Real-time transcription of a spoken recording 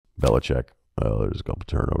Belichick. There's a couple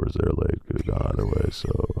turnovers there late. Could have gone either way.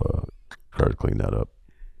 So try to clean that up.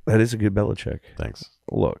 That is a good Belichick. Thanks.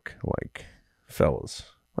 Look, like, fellas,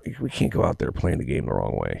 like, we can't go out there playing the game the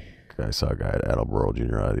wrong way. I saw a guy at Attleboro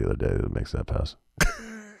Junior High the other day that makes that pass.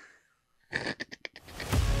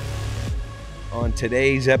 On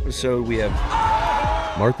today's episode, we have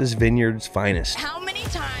Martha's Vineyard's finest. How many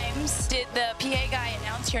times did the PA guy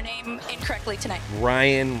announce your name incorrectly tonight?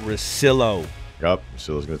 Ryen Russillo. Yup,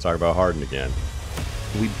 Russillo's going to talk about Harden again.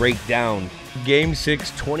 We break down Game 6,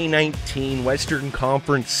 2019 Western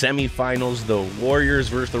Conference Semifinals, the Warriors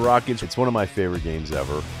versus the Rockets. It's one of my favorite games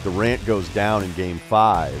ever. Durant goes down in Game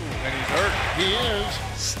 5. And he's hurt. He is.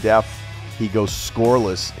 Steph, he goes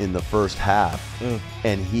scoreless in the first half,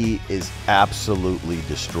 and he is absolutely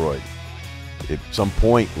destroyed. At some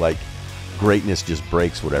point, like, greatness just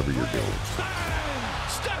breaks whatever you're doing.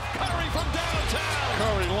 Steph Curry from downtown.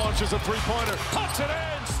 Curry launches a three-pointer, puts it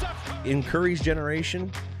in. Steph Curry. In Curry's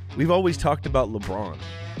generation, we've always talked about LeBron.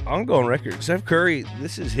 I'm going record. Steph Curry,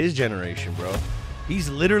 this is his generation, bro. He's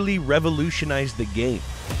literally revolutionized the game.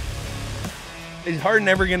 Is Harden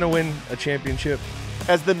ever going to win a championship?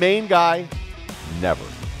 As the main guy, never.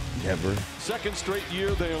 Never. Second straight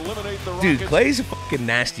year, they eliminate the Dude, Rockets. Clay's a fucking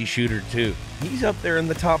nasty shooter, too. He's up there in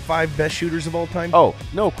the top 5 best shooters of all time. Oh,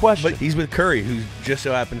 no question. But he's with Curry, who just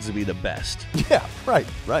so happens to be the best. Yeah, right.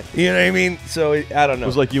 You know what I mean? So, I don't know. It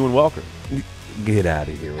was like you and Welker. Get out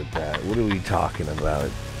of here with that. What are we talking about?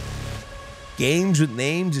 Games with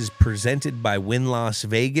Names is presented by Wynn Las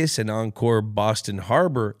Vegas and Encore Boston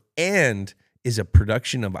Harbor and is a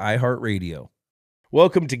production of iHeartRadio.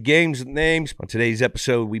 Welcome to Games with Names. On today's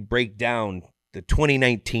episode, we break down the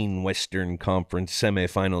 2019 Western Conference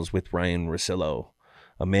Semifinals with Ryan Russillo,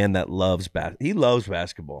 a man that loves he loves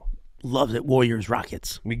basketball. Loves it. Warriors,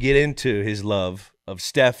 Rockets. We get into his love of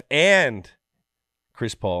Steph and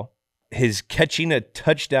Chris Paul, his catching a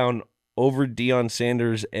touchdown over Deion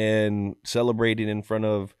Sanders and celebrating in front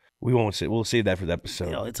of, we'll save that for the episode.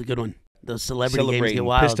 You know, it's a good one. Those celebrity games get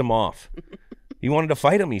wild. Pissed him off. He wanted to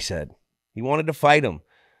fight him, he said. He wanted to fight him.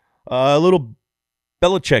 A little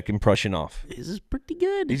Belichick impression off. This is pretty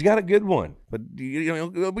good. He's got a good one, but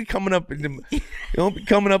he'll be coming up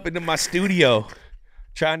into my studio,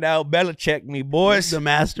 trying to out Belichick me, boys. The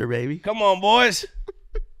master, baby. Come on, boys.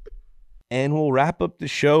 And we'll wrap up the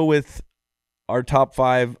show with our top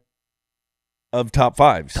 5 of top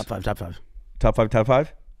 5s. Top 5, top 5. Top 5, top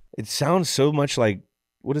 5. It sounds so much like,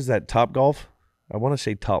 what is that? Top Golf. I want to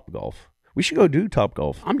say Top Golf. We should go do Top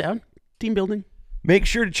Golf. I'm down. Team building. Make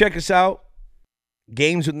sure to check us out.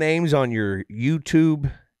 Games with Names on your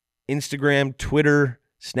YouTube, Instagram, Twitter,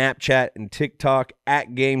 Snapchat, and TikTok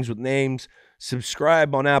at Games with Names.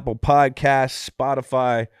 Subscribe on Apple Podcasts,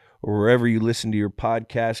 Spotify, or wherever you listen to your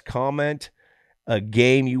podcast. Comment a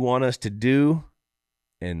game you want us to do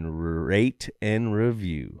and rate and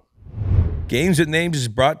review. Games with Names is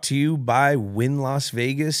brought to you by Wynn Las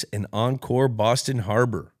Vegas and Encore Boston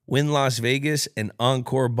Harbor. Wynn Las Vegas and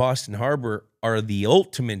Encore Boston Harbor are the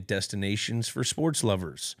ultimate destinations for sports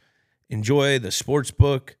lovers. Enjoy the sports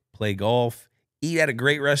book, play golf, eat at a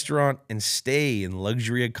great restaurant, and stay in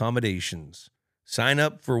luxury accommodations. Sign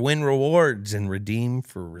up for Wynn Rewards and redeem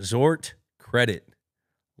for resort credit.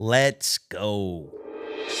 Let's go.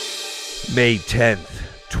 May 10th,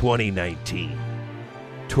 2019.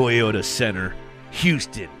 Toyota Center,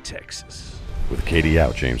 Houston, Texas. With KD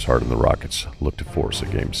out, James Harden and the Rockets look to force a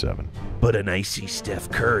Game 7. But an icy Steph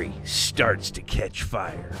Curry starts to catch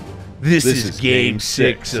fire. This is Game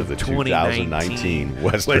 6 of the 2019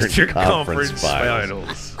 Western Conference Conference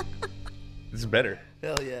Finals. This is better.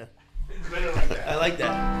 Hell yeah. It's better like that. I like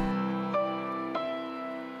that.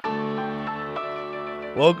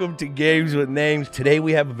 Welcome to Games with Names. Today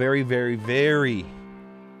we have a very, very, very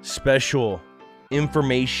special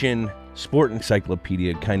information, sport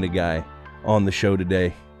encyclopedia kind of guy on the show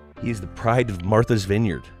today. He's the pride of Martha's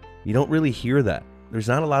Vineyard. You don't really hear that. There's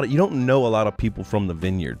not a lot of, you don't know a lot of people from the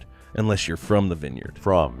Vineyard unless you're from the Vineyard.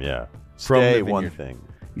 Yeah. From Stay the one Vineyard. thing.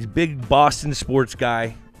 He's a big Boston sports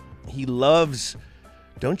guy. He loves,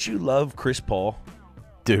 don't you love Chris Paul?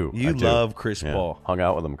 You love Chris Paul. Hung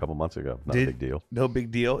out with him a couple months ago. Not a big deal. No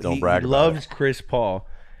big deal. Don't brag He about loves Chris Paul.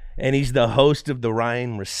 And he's the host of the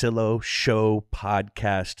Ryan Russillo Show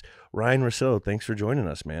podcast. Ryan Russillo, thanks for joining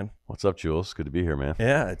us, man. What's up, Jules? Good to be here, man.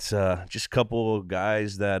 Yeah, it's just a couple of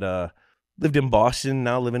guys that lived in Boston,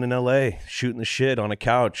 now living in L.A., shooting the shit on a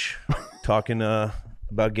couch, talking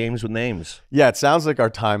about games with names. Yeah, it sounds like our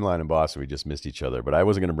timeline in Boston, we just missed each other, but I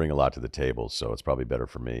wasn't going to bring a lot to the table, so it's probably better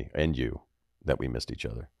for me and you that we missed each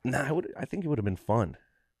other. Nah, I think it would have been fun.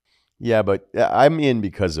 Yeah, but I'm in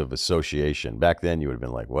because of association. Back then, you would have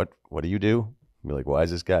been like, "What? What do you do?" You'd be like, "Why is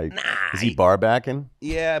this guy? Is he bar backing?"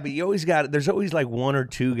 Yeah, but you always got. There's always like one or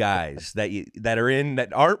two guys that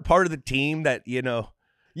aren't part of the team that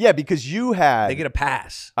Yeah, because they get a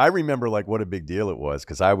pass. I remember like what a big deal it was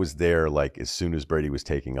because I was there like as soon as Brady was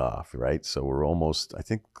taking off, right? So we're almost. I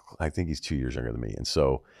think he's 2 years younger than me, and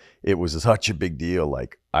so it was such a big deal.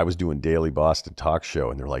 Like I was doing Daily Boston talk show,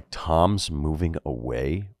 and they're like, "Tom's moving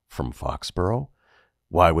away from Foxborough.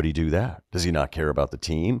 Why would he do that? Does he not care about the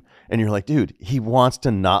team?" And you're like, dude, he wants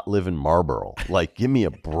to not live in Marlboro. Like, give me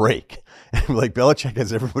a break. And like, Belichick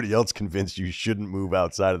has everybody else convinced you shouldn't move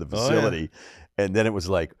outside of the facility. Oh, yeah. And then it was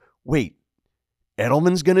like, wait,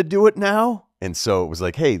 Edelman's going to do it now? And so it was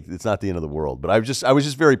like, hey, it's not the end of the world. But I was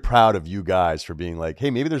just very proud of you guys for being like,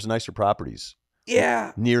 hey, maybe there's nicer properties.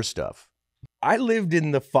 Yeah. Near stuff. I lived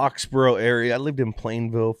in the Foxborough area. I lived in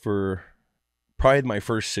Plainville for probably my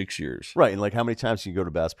first 6 years. Right. And like how many times can you go to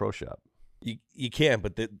Bass Pro Shop? You can't,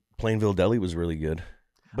 but the Plainville Deli was really good.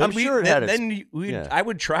 But I'm sure it had I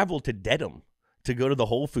would travel to Dedham to go to the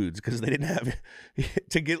Whole Foods because they didn't have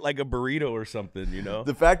to get like a burrito or something,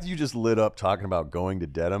 The fact that you just lit up talking about going to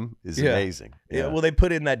Dedham is amazing. Yeah. Well, they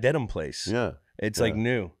put in that Dedham place. Yeah. It's like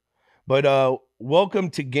new. But welcome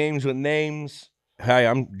to Games with Names. Hi,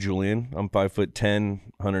 I'm Julian. I'm 5'10",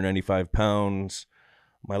 195 pounds.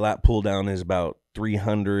 My lat pull down is about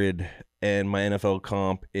 300, and my NFL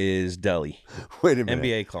comp is Deli. Wait a minute.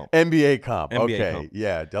 NBA comp. NBA comp. Okay. Comp.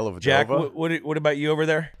 Yeah. Delavadova. Jack, what about you over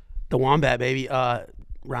there? The Wombat, baby.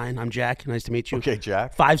 Ryan, I'm Jack. Nice to meet you. Okay,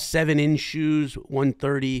 Jack. 5'7" in shoes,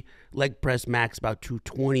 130. Leg press max about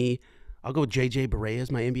 220. I'll go with JJ Barea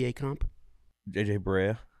as my NBA comp. JJ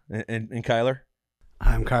Barea. And Kyler?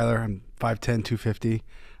 I'm Kyler. I'm 5'10", 250.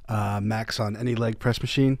 Max on any leg press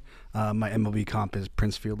machine. My MLB comp is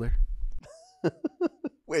Prince Fielder.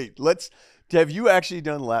 Wait, have you actually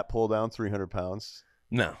done lat pull down 300 pounds?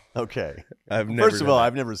 No. Okay. First of all,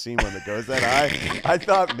 I've never seen one that goes that high. I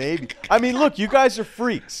thought maybe. I mean, look, you guys are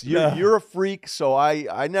freaks. You're a freak, so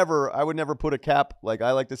I would never put a cap. Like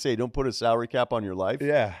I like to say, don't put a salary cap on your life.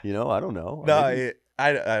 Yeah. I don't know. No,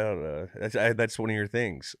 I don't know. That's one of your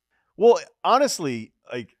things. Well, honestly,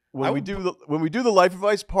 like when we do the life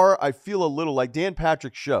advice part, I feel a little like Dan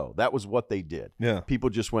Patrick's show. That was what they did. Yeah. People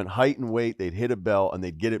just went height and weight. They'd hit a bell and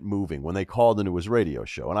they'd get it moving when they called into his radio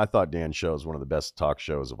show. And I thought Dan's show is one of the best talk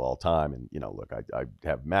shows of all time. And look, I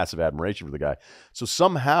have massive admiration for the guy. So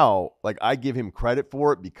somehow, like I give him credit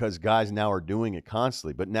for it because guys now are doing it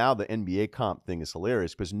constantly. But now the NBA comp thing is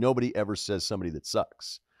hilarious because nobody ever says somebody that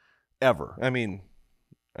sucks, ever. I mean,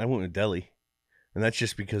 I went with Deli. And that's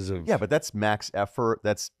just because of... Yeah, but that's max effort.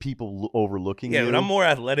 That's people overlooking you. Yeah, but I'm more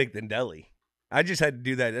athletic than Deli. I just had to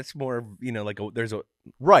do that. That's more, there's a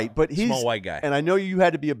right, but he's small white guy. And I know you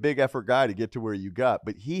had to be a big effort guy to get to where you got,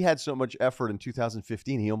 but he had so much effort in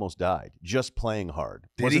 2015, he almost died just playing hard.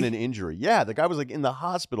 It wasn't an injury. Yeah, the guy was like in the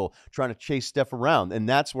hospital trying to chase Steph around, and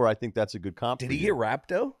that's where I think that's a good comp. Did he get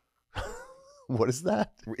rhabdo? What is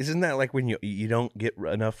that? Isn't that like when you don't get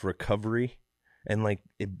enough recovery and like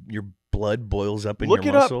your blood boils up in your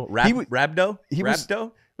muscle? Rhabdo?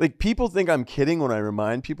 Rhabdo? Like people think I'm kidding when I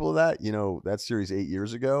remind people of that. That series 8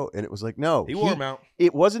 years ago, and it was like, no, he wore him out.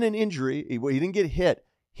 It wasn't an injury. He didn't get hit.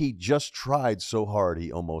 He just tried so hard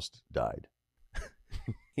he almost died.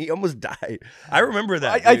 He almost died. I remember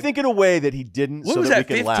that. I think in a way that he didn't. What so was that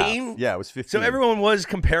that? 15? Yeah, it was 15. So everyone was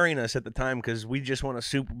comparing us at the time because we just won a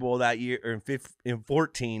Super Bowl that year or in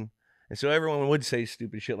 14. And so everyone would say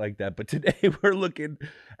stupid shit like that. But today we're looking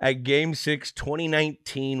at Game 6,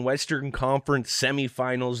 2019 Western Conference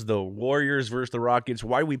Semifinals, the Warriors versus the Rockets.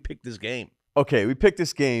 Why we picked this game? Okay, we picked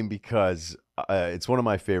this game because it's one of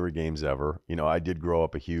my favorite games ever. I did grow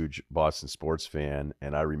up a huge Boston sports fan,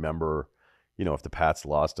 and I remember, if the Pats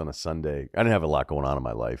lost on a Sunday, I didn't have a lot going on in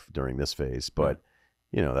my life during this phase, but,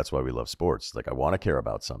 that's why we love sports. Like, I want to care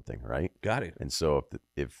about something, right? Got it. And so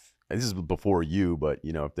if this is before you, but,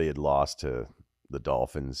 if they had lost to the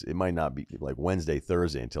Dolphins, it might not be like Wednesday,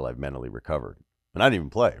 Thursday until I've mentally recovered. And I didn't even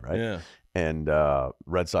play, right? Yeah. And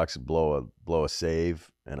Red Sox would blow a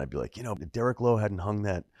save, and I'd be like, if Derek Lowe hadn't hung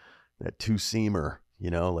that two-seamer,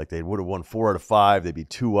 like they would have won 4 out of 5, they'd be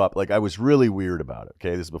 2 up. Like I was really weird about it,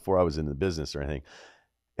 okay? This is before I was in the business or anything.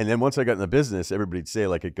 And then once I got in the business, everybody'd say,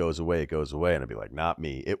 like, it goes away. And I'd be like, not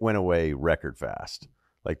me. It went away record fast.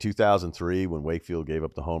 Like 2003, when Wakefield gave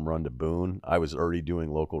up the home run to Boone, I was already doing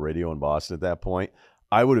local radio in Boston at that point.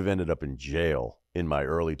 I would have ended up in jail in my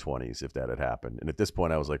early 20s if that had happened. And at this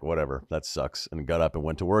point, I was like, whatever, that sucks, and got up and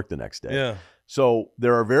went to work the next day. Yeah. So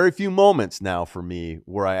there are very few moments now for me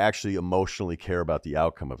where I actually emotionally care about the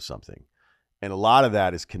outcome of something. And a lot of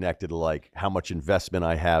that is connected to like how much investment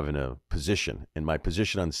I have in a position. And my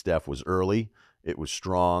position on Steph was early. It was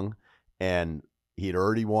strong. And he had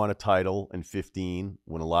already won a title in 15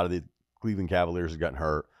 when a lot of the Cleveland Cavaliers had gotten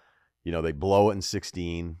hurt. You know, they blow it in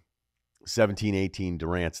 16, 17, 18,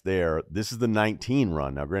 Durant's there. This is the 19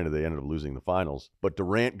 run. Now, granted, they ended up losing the finals. But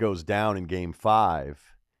Durant goes down in game 5,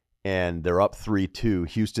 and they're up 3-2.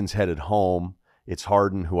 Houston's headed home. It's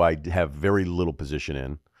Harden, who I have very little position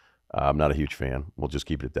in. I'm not a huge fan. We'll just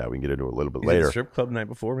keep it at that. We can get into it a little bit later. Strip club the night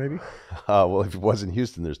before, maybe? Well, if it was in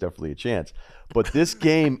Houston, there's definitely a chance. But this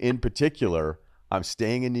game in particular, I'm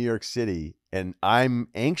staying in New York City, and I'm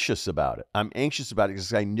anxious about it. I'm anxious about it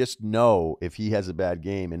because I just know if he has a bad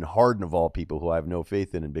game, and Harden, of all people, who I have no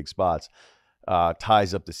faith in big spots,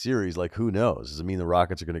 ties up the series, like who knows? Does it mean the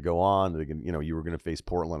Rockets are going to go on? They can, you were going to face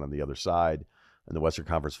Portland on the other side in the Western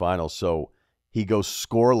Conference Finals. So he goes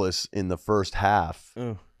scoreless in the first half,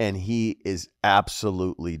 and he is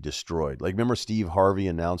absolutely destroyed. Like, remember Steve Harvey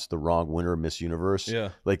announced the wrong winner of Miss Universe? Yeah.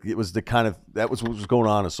 Like, it was that was what was going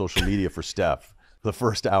on social media for Steph the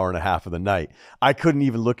first hour and a half of the night. I couldn't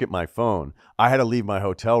even look at my phone. I had to leave my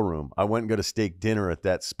hotel room. I went and got a steak dinner at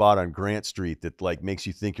that spot on Grant Street that, like, makes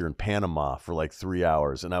you think you're in Panama for, like, 3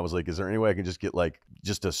 hours. And I was like, is there any way I can just get, like,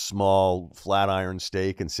 just a small flat iron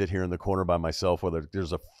steak and sit here in the corner by myself where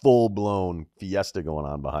there's a full-blown fiesta going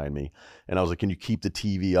on behind me? And I was like, can you keep the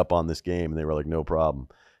TV up on this game? And they were like, no problem.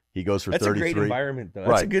 He goes for 33. That's a great environment, though.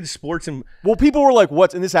 That's a good sports. Well, people were like,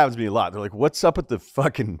 what's – and this happens to me a lot. They're like, what's up with the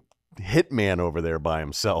fucking hitman over there by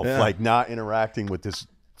himself, like not interacting with this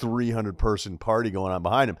 300-person party going on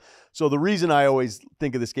behind him? So the reason I always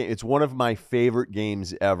think of this game, it's one of my favorite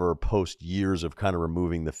games ever post years of kind of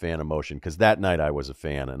removing the fan emotion, because that night I was a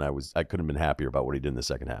fan, and I couldn't have been happier about what he did in the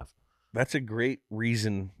second half. That's a great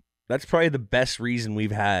reason. That's probably the best reason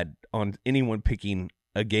we've had on anyone picking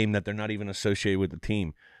a game that they're not even associated with the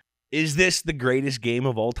team. Is this the greatest game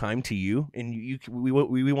of all time to you? And we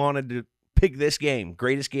wanted to pick this game,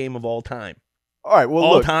 greatest game of all time. All right, well,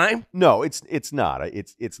 all time? No, it's not.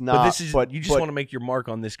 It's not. But this is. You just want to make your mark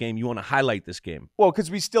on this game. You want to highlight this game. Well, because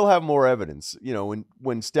we still have more evidence. You know,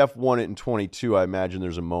 when Steph won it in 22, I imagine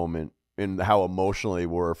there's a moment in how emotional they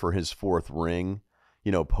were for his 4th ring.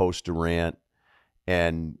 You know, post Durant,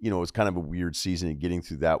 and it was kind of a weird season in getting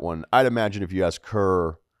through that one. I'd imagine if you ask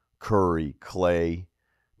Kerr, Curry, Clay,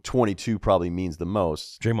 22 probably means the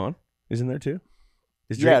most. Draymond is in there too.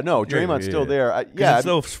 Draymond's still there. It's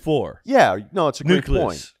those 4. Yeah, no, it's a great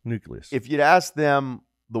point. Nucleus. If you'd ask them,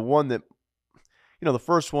 the one that, the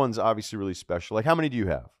first one's obviously really special. Like, how many do you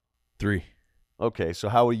have? 3. Okay, so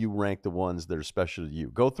how will you rank the ones that are special to you?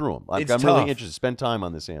 Go through them. I'm tough. really interested. Spend time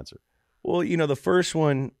on this answer. Well, the first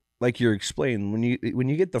one, like you're explaining, when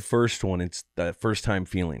you get the first one, it's that first time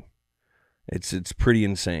feeling. It's pretty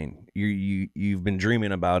insane. You've been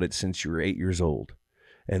dreaming about it since you were 8 years old.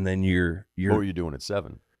 And then you're what were you doing at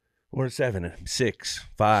 7? Or 7, 6,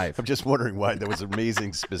 5. I'm just wondering why that was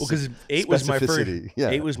amazing specific. Well, because 8 was my first. Yeah.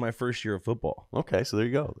 8 was my first year of football. Okay, so there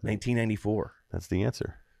you go. 1994. That's the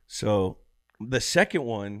answer. So the second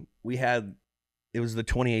one it was the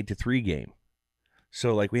 28-3 game.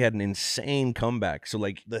 So like we had an insane comeback. So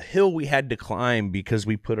like the hill we had to climb because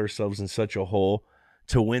we put ourselves in such a hole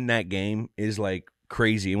to win that game is like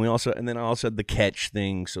crazy. And then I also had the catch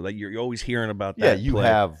thing, so that you're always hearing about that. Yeah, you play.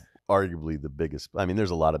 have arguably the biggest. I mean,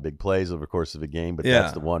 there's a lot of big plays over the course of a game, but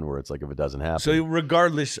that's the one where it's like if it doesn't happen. So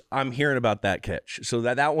regardless, I'm hearing about that catch. So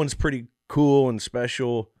that one's pretty cool and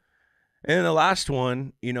special. And then the last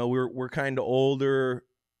one, we're kind of older.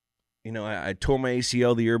 I tore my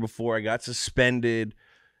ACL the year before. I got suspended,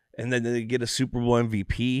 and then they get a Super Bowl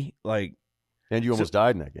MVP. And you almost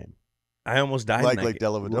died in that game. I almost died. Like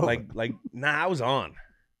Dellavedova. I was on.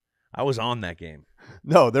 I was on that game.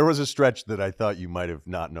 No, there was a stretch that I thought you might have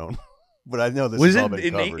not known, but I know this was has it all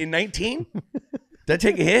been covered. In 19? Did I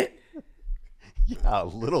take a hit? Yeah, a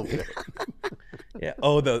little bit. Yeah.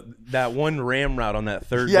 Oh, that one ram route on that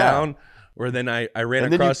third down, where then I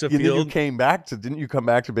ran across the field. And then didn't you come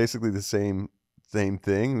back to basically the same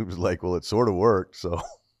thing? It was like, well, it sort of worked. So,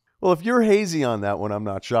 well, if you're hazy on that one, I'm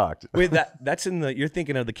not shocked. Wait, that's you're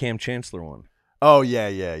thinking of the Cam Chancellor one. Oh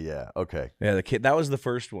yeah. Okay. Yeah, the kid. That was the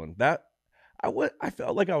first one. I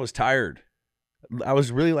felt like I was tired. I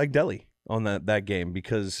was really like Delly on that game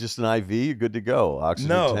because just an IV, you're good to go.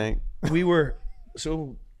 Oxygen tank. We were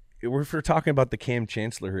so if we're talking about the Cam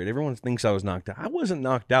Chancellor hit, everyone thinks I was knocked out. I wasn't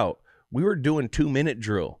knocked out. We were doing 2-minute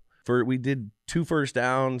drill. We did 2 first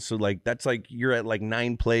downs, so that's you're at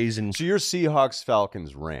 9 plays and so you're Seahawks,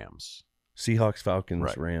 Falcons, Rams. Seahawks, Falcons,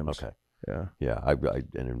 right. Rams. Okay. Yeah, I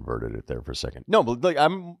inverted it there for a second. No, but like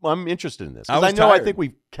I'm interested in this. I 'Cause I know tired. I think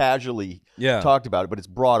we've casually talked about it, but it's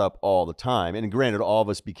brought up all the time. And granted, all of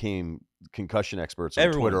us became concussion experts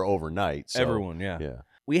on Twitter overnight. So, Everyone, yeah.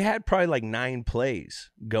 We had probably like 9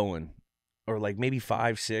 plays going, or like maybe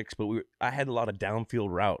 5, 6, but I had a lot of downfield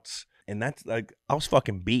routes. And that's like, I was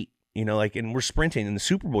fucking beat, you know, like, and we're sprinting in the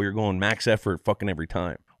Super Bowl, you're going max effort fucking every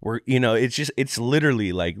time. You know, it's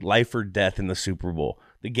literally like life or death in the Super Bowl.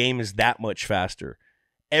 The game is that much faster.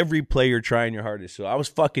 Every play you're trying your hardest. So I was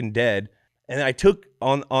fucking dead. And I took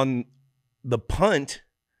on the punt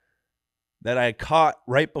that I caught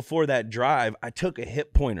right before that drive, I took a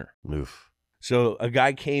hip pointer. Oof. So a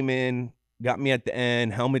guy came in, got me at the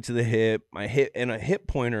end, helmet to the hip. My hip, and a hip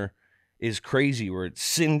pointer is crazy where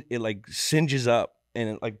it like singes up and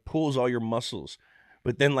it like pulls all your muscles.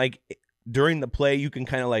 But then like during the play, you can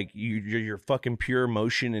kind of like your fucking pure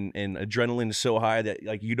emotion and adrenaline is so high that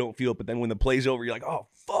like you don't feel it. But then when the play's over, you're like, oh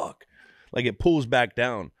fuck, like it pulls back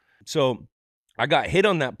down. So I got hit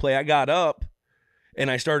on that play. I got up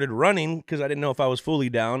and I started running because I didn't know if I was fully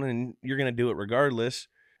down, and you're gonna do it regardless.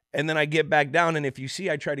 And then I get back down, and if you see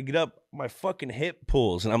I try to get up, my fucking hip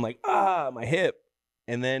pulls, and I'm like, my hip.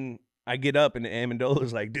 And then I get up, and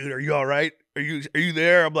Amendola's like, dude, are you all right? Are you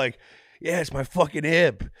there? I'm like, yeah, it's my fucking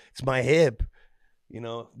hip. It's my hip. You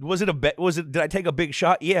know, did I take a big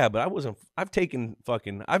shot? Yeah, but I wasn't. I've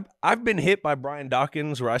been hit by Brian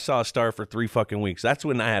Dawkins where I saw a star for 3 fucking weeks. That's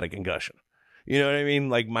when I had a concussion. You know what I mean?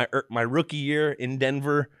 Like my rookie year in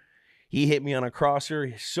Denver, he hit me on a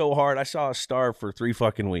crosser so hard I saw a star for 3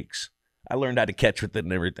 fucking weeks. I learned how to catch with it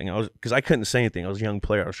and everything. Because I couldn't say anything. I was a young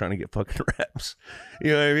player. I was trying to get fucking reps.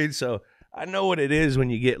 You know what I mean? So I know what it is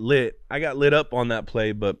when you get lit. I got lit up on that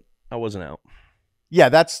play, but I wasn't out. Yeah,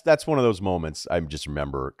 that's one of those moments I just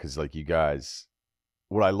remember because, like, you guys,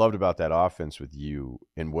 what I loved about that offense with you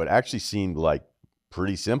and what actually seemed like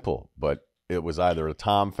pretty simple, but it was either a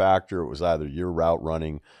Tom factor, it was either your route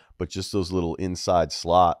running, but just those little inside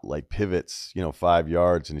slot, like pivots, 5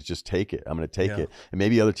 yards, and it's just take it. I'm going to take it. And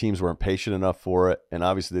maybe other teams weren't patient enough for it, and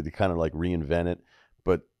obviously they kind of like reinvent it,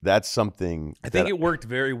 but that's something. I think it worked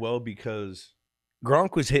very well because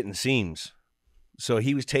Gronk was hitting seams. So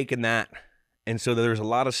he was taking that, and so there's a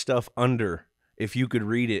lot of stuff under if you could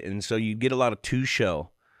read it, and so you get a lot of two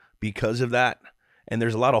shell because of that, and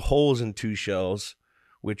there's a lot of holes in two shells,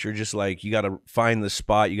 which are just like you got to find the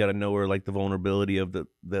spot, you got to know where like the vulnerability of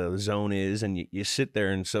the zone is, and you sit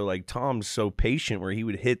there, and so like Tom's so patient where he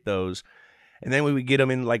would hit those, and then we would get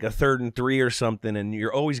them in like a 3rd and 3 or something, and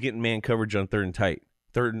you're always getting man coverage on 3rd and tight.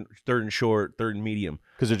 Third and short, 3rd and medium.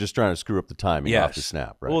 Because they're just trying to screw up the timing off the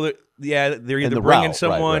snap, right? Well, they're either bringing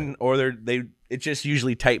someone or it's just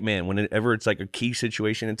usually tight man. Whenever it's like a key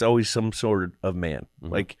situation, it's always some sort of man.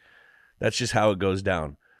 Mm-hmm. Like that's just how it goes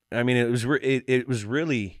down. I mean, it was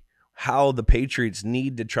really how the Patriots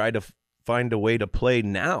need to try to find a way to play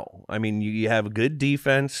now. I mean, you have a good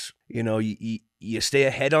defense. You stay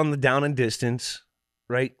ahead on the down and distance.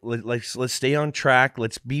 Right? Let's stay on track.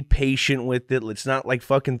 Let's be patient with it. Let's not like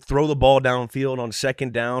fucking throw the ball downfield on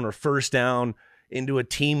 2nd down or 1st down into a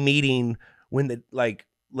team meeting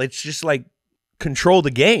let's just like control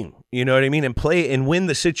the game. You know what I mean? And play and win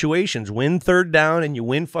the situations. Win 3rd down and you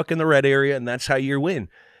win fucking the red area, and that's how you win.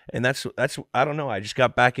 And that's I don't know. I just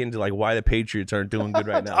got back into like why the Patriots aren't doing good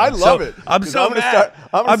right now. I love it. I'm so mad.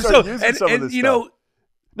 I'm gonna start using some of this you stuff. know.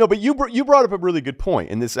 No, but you brought up a really good point,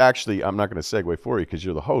 and this actually, I'm not going to segue for you because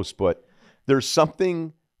you're the host, but there's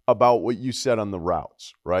something about what you said on the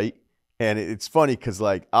routes, right? And it's funny because,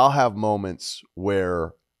 like, I'll have moments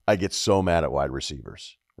where I get so mad at wide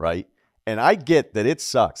receivers, right? And I get that it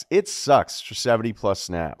sucks. It sucks for 70-plus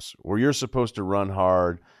snaps where you're supposed to run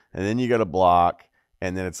hard, and then you got to block,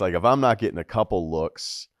 and then it's like, if I'm not getting a couple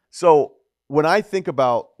looks. So when I think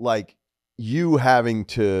about, like, you having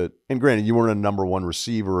to, and granted, you weren't a number 1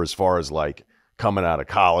 receiver as far as like coming out of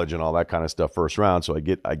college and all that kind of stuff 1st round. So I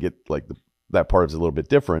get like that part is a little bit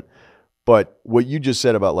different. But what you just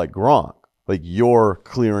said about like Gronk, like you're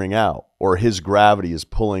clearing out or his gravity is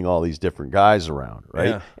pulling all these different guys around, right?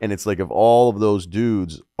 Yeah. And it's like if all of those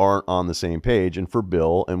dudes aren't on the same page, and for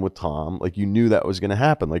Bill and with Tom, like you knew that was going to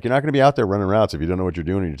happen. Like you're not going to be out there running routes if you don't know what you're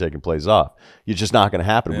doing and you're taking plays off. It's just not going to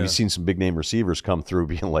happen. Yeah. We've seen some big name receivers come through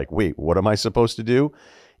being like, wait, what am I supposed to do?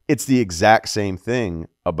 It's the exact same thing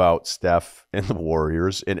about Steph and the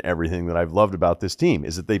Warriors and everything that I've loved about this team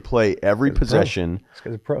is that they play every possession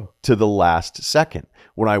to the last second.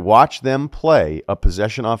 When I watch them play a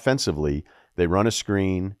possession offensively, they run a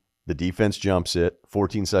screen, the defense jumps it,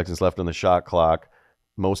 14 seconds left on the shot clock.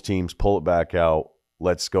 Most teams pull it back out,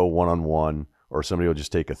 let's go one-on-one, or somebody will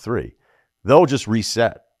just take a 3. They'll just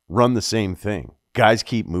reset. run the same thing. Guys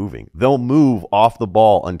keep moving. They'll move off the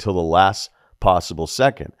ball until the last possible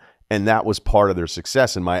second. And that was part of their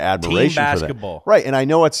success and my admiration Team for basketball. them. Right. And I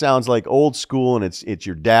know it sounds like old school and it's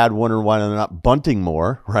your dad wondering why they're not bunting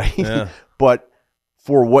more, right? Yeah. But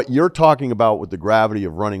for what you're talking about with the gravity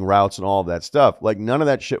of running routes and all of that stuff, like none of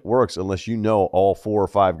that shit works unless you know all 4 or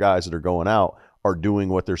 5 guys that are going out are doing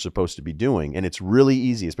what they're supposed to be doing. And it's really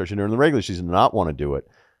easy, especially during the regular season, to not want to do it.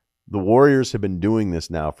 The Warriors have been doing this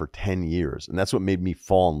now for 10 years, and that's what made me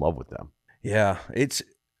fall in love with them. Yeah, it's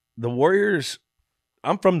the Warriors.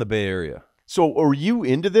 I'm from the Bay Area. So are you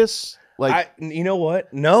into this? Like, you know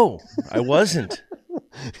what? No, I wasn't.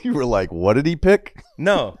 You were like, what did he pick?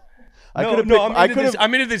 No.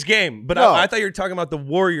 I'm into this game, but I thought you were talking about the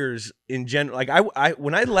Warriors in general. Like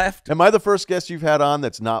when I left, am I the first guest you've had on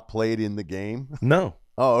that's not played in the game? No.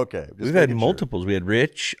 Oh, okay. We've had multiples. We had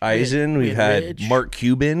Rich Eisen. We've had Mark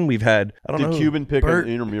Cuban. We've had Did Cuban pick an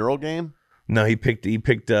intramural game? No, he picked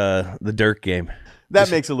the Dirk game.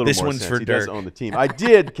 That makes a little more sense. This one's for he Dirk. Does own the team. I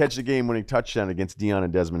did catch the game-winning touchdown against Dion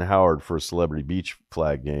and Desmond Howard for a Celebrity Beach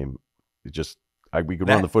flag game. We could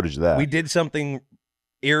run the footage of that. We did something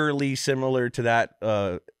eerily similar to that,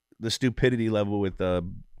 the stupidity level with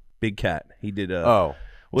Big Cat. He did.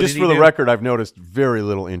 Just for the record, I've noticed very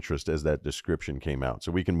little interest as that description came out,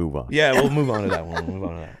 so we can move on. Yeah, we'll move on to that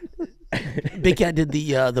one. Big Cat did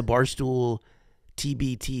the Barstool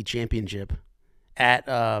TBT championship at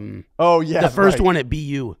the first one at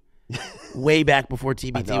BU, way back before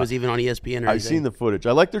TBT was even on ESPN. I've seen the footage.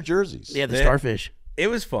 I like their jerseys. Yeah, the starfish. It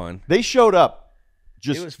was fun. They showed up,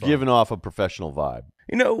 just giving off a professional vibe.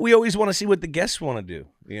 You know, we always want to see what the guests want to do.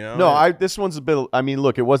 You know, no, this one's a bit. I mean,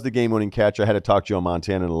 look, it was the game-winning catch. I had to talk Joe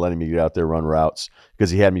Montana into letting me get out there run routes because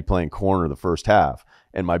he had me playing corner the first half.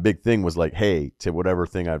 And my big thing was like, hey, to whatever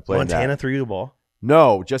thing I'd play. Montana threw you the ball.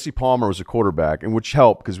 No, Jesse Palmer was a quarterback, and which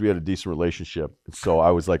helped because we had a decent relationship. So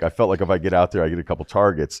I was like, I felt like if I get out there, I get a couple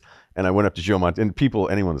targets. And I went up to Joe Montana. And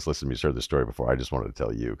anyone that's listened to me has heard this story before. I just wanted to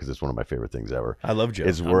tell you because it's one of my favorite things ever. I love Joe.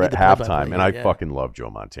 We're at halftime, and I fucking love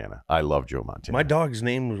Joe Montana. I love Joe Montana. My dog's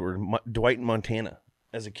names were Dwight and Montana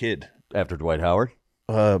as a kid. After Dwight Howard?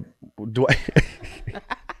 Dwight.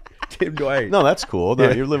 Tim Dwight. No, that's cool.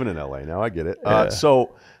 No, you're living in L.A. now. I get it.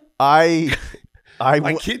 So my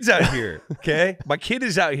kid's out here, okay? My kid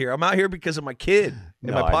is out here. I'm out here because of my kid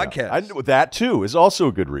and my podcast. That, too, is also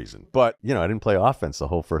a good reason. But, I didn't play offense the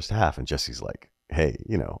whole first half. And Jesse's like, hey,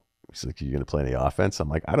 he's like, you going to play any offense? I'm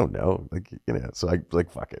like, I don't know. So I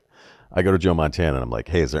fuck it. I go to Joe Montana, and I'm like,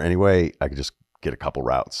 hey, is there any way I could just get a couple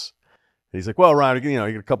routes? And he's like, well, Ryan, you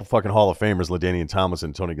get a couple fucking Hall of Famers, LaDainian Thomas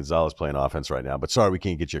and Tony Gonzalez playing offense right now. But sorry, we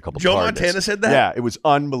can't get you a couple Joe targets. Montana said that? Yeah, it was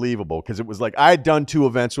unbelievable because it was like I had done 2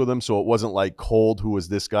 events with him, so it wasn't like cold, who was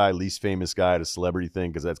this guy, least famous guy at a celebrity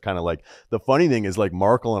thing, because that's kind of like the funny thing is like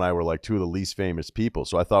Markle and I were like 2 of the least famous people,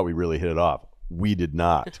 so I thought we really hit it off. We did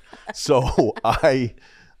not. So I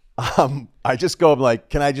just go, I'm like,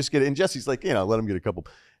 can I just get it? And Jesse's like, let him get a couple.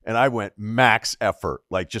 And I went max effort,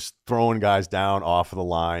 like just throwing guys down off of the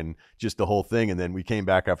line, just the whole thing. And then we came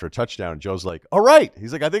back after a touchdown. And Joe's like, all right.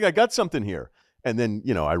 He's like, I think I got something here. And then,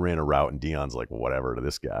 I ran a route and Dion's like, whatever to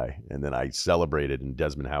this guy. And then I celebrated in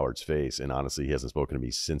Desmond Howard's face. And honestly, he hasn't spoken to me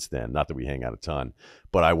since then. Not that we hang out a ton,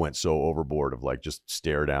 but I went so overboard of like just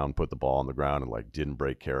stare down, put the ball on the ground and like didn't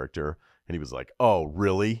break character. And he was like, oh,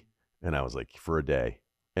 really? And I was like, for a day.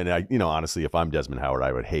 And I, honestly, if I'm Desmond Howard,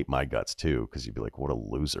 I would hate my guts too, because you'd be like, "What a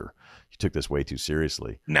loser! You took this way too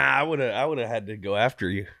seriously." Nah, I would have had to go after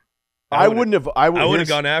you. I wouldn't have. I would have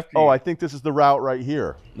gone after you. Oh, I think this is the route right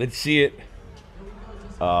here. Let's see it.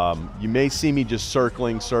 You may see me just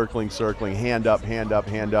circling, hand up.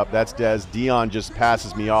 That's Dez. Dion just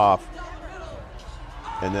passes me off,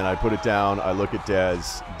 and then I put it down. I look at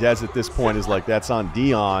Dez. Dez at this point is like, "That's on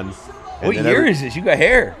Dion." What year is this? You got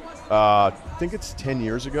hair. I think it's 10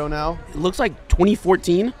 years ago now. It looks like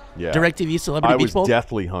 2014. Yeah. DirecTV Celebrity Beach Bowl. I was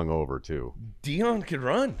deathly hungover too. Dion could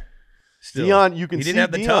run. Still. Dion, you can he see didn't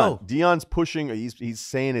have the Dion. toe. Dion's pushing. He's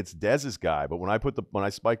saying it's Dez's guy, but when I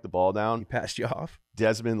spiked the ball down, he passed you off.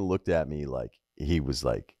 Desmond looked at me like he was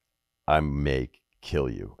like, "I may kill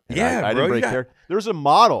you." And yeah, I didn't break character. There's a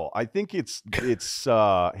model. I think it's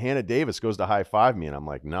Hannah Davis goes to high five me, and I'm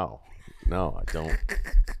like, no, I don't.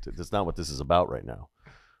 That's not what this is about right now.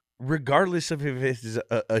 Regardless of if it's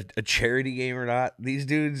a charity game or not, these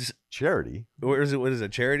dudes charity. What is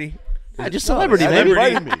it? Charity? Just celebrity,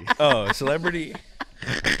 baby. Me. Oh, celebrity.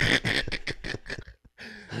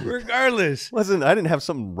 Regardless, listen, I didn't have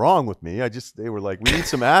something wrong with me. They were like, we need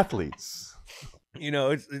some athletes.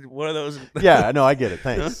 It's one of those. Yeah, no, I get it.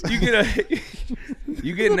 Thanks. You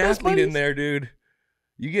get an athlete in there, dude.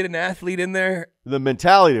 You get an athlete in there. The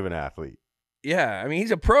mentality of an athlete. Yeah, I mean,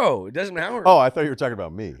 he's a pro. It doesn't matter. Oh, I thought you were talking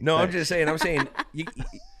about me. No, Thanks. I'm saying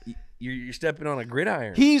you're stepping on a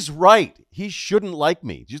gridiron. He's right. He shouldn't like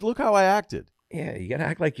me. Just look how I acted. Yeah, you got to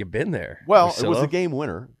act like you've been there. Well, Russillo. it was a game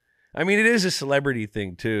winner. I mean, it is a celebrity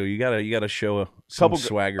thing too. You gotta show some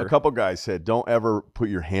swagger. A couple guys said, "Don't ever put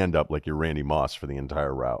your hand up like you're Randy Moss for the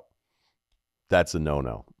entire route." That's a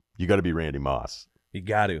no-no. You got to be Randy Moss. You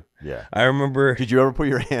got to. Yeah. I remember. Did you ever put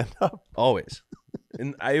your hand up? Always.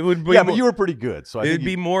 And I would be. Yeah, but you were pretty good. So it would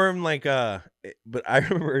be more of like But I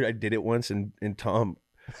remember I did it once, and Tom.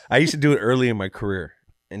 I used to do it early in my career,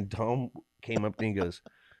 and Tom came up to me and goes,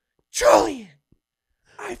 "Julian,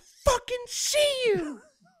 I fucking see you.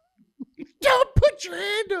 Don't put your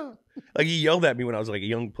hand up." Like he yelled at me when I was like a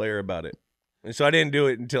young player about it. And so I didn't do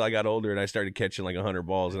it until I got older and I started catching like 100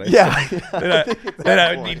 balls. And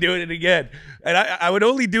I would be doing it again. And I would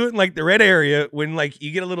only do it in like the red area when like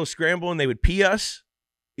you get a little scramble and they would pee us.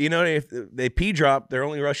 You know, if they pee drop, they're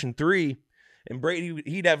only rushing 3. And Brady,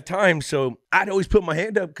 he'd have time. So I'd always put my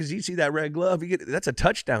hand up because he'd see that red glove. That's a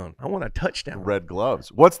touchdown. I want a touchdown. Red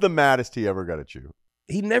gloves. What's the maddest he ever got at you?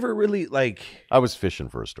 He never really like. I was fishing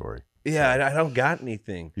for a story. Yeah, I don't got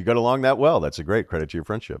anything. You got along that well. That's a great credit to your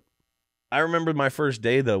friendship. I remember my first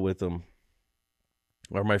day though with them,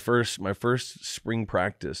 or my first spring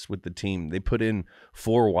practice with the team. They put in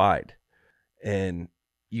 4 wide, and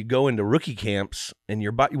you go into rookie camps and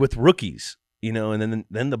you're with rookies, you know, and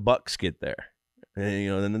then the Bucks get there, and you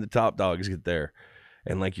know, then the top dogs get there,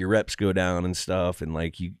 and like your reps go down and stuff, and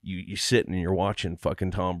like you sit and you're watching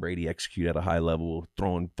fucking Tom Brady execute at a high level,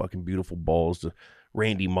 throwing fucking beautiful balls to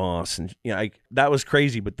Randy Moss, and you know, like that was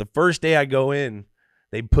crazy. But the first day I go in,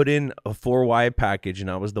 they put in a 4 wide package,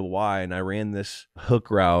 and I was the Y, and I ran this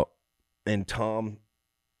hook route, and Tom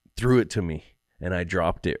threw it to me, and I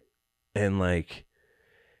dropped it. And, like,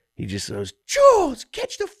 he just goes, "Jules,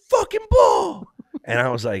 catch the fucking ball." And I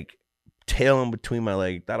was, like, tailing between my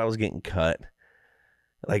legs. Thought I was getting cut.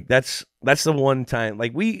 Like, that's the one time.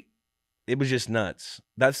 Like, it was just nuts.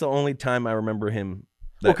 That's the only time I remember him.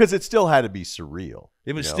 Well, because it still had to be surreal.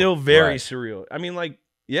 It was still very surreal. I mean, like,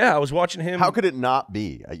 yeah, I was watching him. How could it not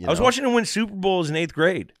be? I was watching him win Super Bowls in 8th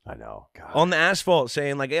grade. I know. God. On the asphalt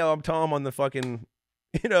saying, like, "Hey, I'm Tom on the fucking,"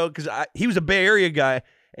 you know, because he was a Bay Area guy,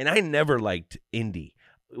 and I never liked Indy.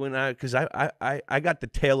 Because I got the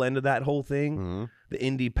tail end of that whole thing, the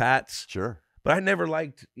Indy Pats. Sure. But I never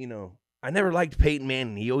liked, Peyton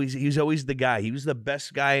Manning. He was always the guy. He was the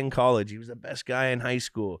best guy in college. He was the best guy in high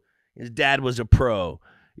school. His dad was a pro.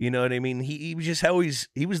 You know what I mean? He was just always,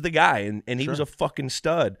 he was the guy, and he was a fucking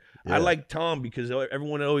stud. Yeah. I like Tom because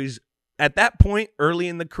everyone always, at that point, early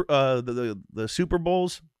in the Super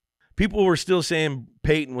Bowls, people were still saying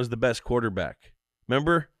Peyton was the best quarterback.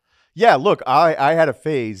 Remember? Yeah, look, I had a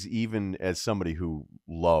phase even as somebody who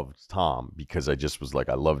loved Tom because I just was like,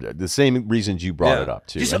 I loved it. The same reasons you brought it up,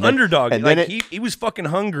 too. Just an underdog. And like, he was fucking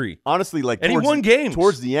hungry. Honestly, like, and he won games.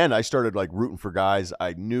 Towards the end, I started like rooting for guys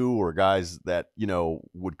I knew or guys that, you know,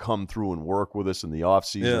 would come through and work with us in the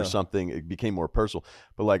offseason or something. It became more personal.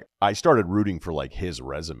 But like, I started rooting for like his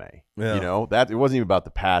resume. Yeah. You know, that it wasn't even about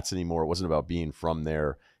the Pats anymore. It wasn't about being from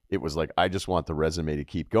there. It was like, I just want the resume to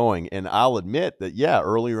keep going. And I'll admit that, yeah,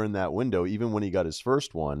 earlier in that window, even when he got his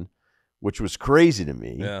first one, which was crazy to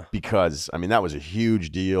me because, I mean, that was a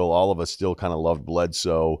huge deal. All of us still kind of loved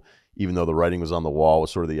Bledsoe, even though the writing was on the wall,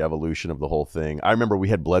 was sort of the evolution of the whole thing. I remember we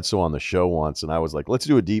had Bledsoe on the show once, and I was like, let's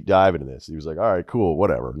do a deep dive into this. He was like, all right, cool,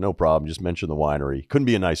 whatever, no problem. Just mention the winery. Couldn't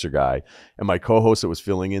be a nicer guy. And my co-host that was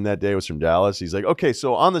filling in that day was from Dallas. He's like, okay,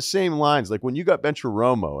 so on the same lines, like when you got Bencher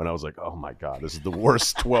Romo, and I was like, oh my God, this is the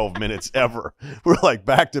worst 12 minutes ever. We're like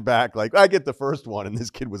back to back. Like I get the first one, and this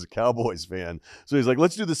kid was a Cowboys fan. So he's like,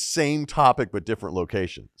 let's do the same topic, but different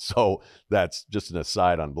location. So that's just an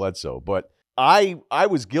aside on Bledsoe. But I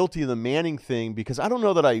was guilty of the Manning thing because I don't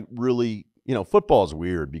know that I really, you know, football is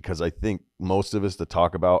weird because I think most of us that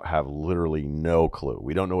talk about have literally no clue.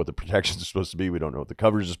 We don't know what the protections are supposed to be. We don't know what the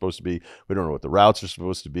coverage is supposed to be. We don't know what the routes are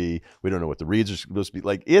supposed to be. We don't know what the reads are supposed to be.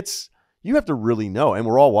 Like you have to really know. And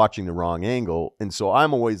we're all watching the wrong angle. And so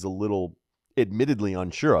I'm always a little admittedly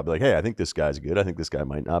unsure. I'll be like, hey, I think this guy's good. I think this guy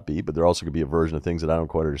might not be, but there also could be a version of things that I don't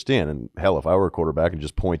quite understand. And hell, if I were a quarterback and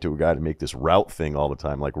just point to a guy to make this route thing all the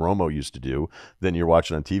time, like Romo used to do, then you're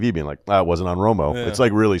watching on TV being like, it wasn't on Romo. Yeah. It's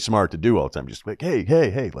like really smart to do all the time. Just like,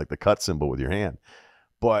 hey, like the cut symbol with your hand.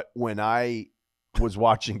 But when I was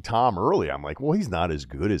watching Tom early, I'm like, well, he's not as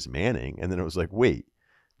good as Manning. And then it was like, wait,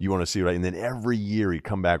 you want to see what and then every year he'd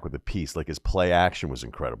come back with a piece. Like his play action was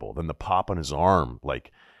incredible. Then the pop on his arm,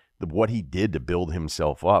 like, what he did to build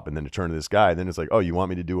himself up and then to turn to this guy. And then it's like, oh, you want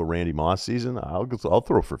me to do a Randy Moss season? I'll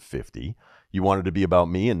throw for 50. You want it to be about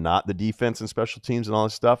me and not the defense and special teams and all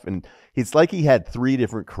this stuff. And it's like he had 3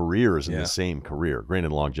 different careers in the same career.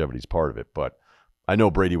 Granted, longevity is part of it, but I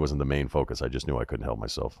know Brady wasn't the main focus. I just knew I couldn't help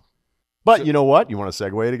myself. But you know what? You want to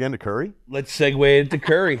segue it again to Curry? Let's segue it to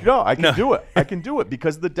Curry. No, I can do it. I can do it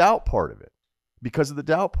because of the doubt part of it. Because of the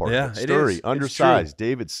doubt part of it. Sturry, undersized,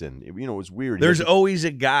 Davidson. It was weird. There's always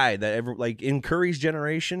a guy that like in Curry's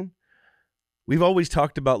generation, we've always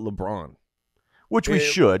talked about LeBron. Which we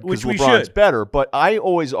should, because LeBron's better. But I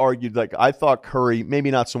always argued, like, I thought Curry,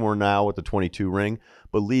 maybe not somewhere now with the 22 ring,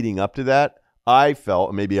 but leading up to that, I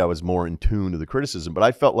felt, maybe I was more in tune to the criticism, but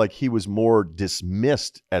I felt like he was more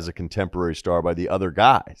dismissed as a contemporary star by the other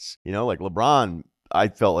guys. Like LeBron, I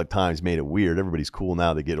felt at times made it weird. Everybody's cool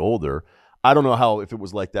now, they get older. I don't know if it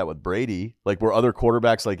was like that with Brady, like where other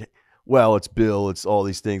quarterbacks like, well, it's Bill, it's all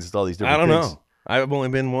these things, it's all these different things. I don't know. I've only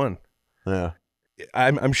been one. Yeah.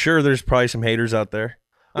 I'm sure there's probably some haters out there.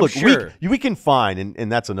 Look, we can find,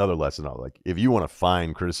 and that's another lesson. Like, if you want to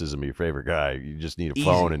find criticism of your favorite guy, you just need a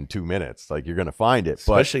phone in 2 minutes. Like, you're going to find it.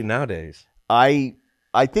 Especially nowadays. I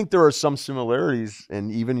think there are some similarities,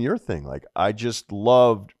 and even your thing. Like, I just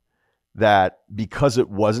loved that because it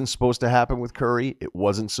wasn't supposed to happen with Curry, it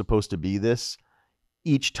wasn't supposed to be this.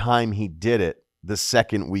 Each time he did it, the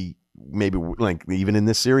second maybe like even in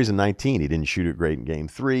this series in 19, he didn't shoot it great in game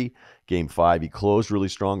 3. Game 5, he closed really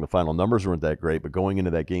strong. The final numbers weren't that great, but going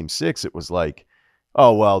into that game 6, it was like,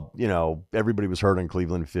 oh, well, everybody was hurt in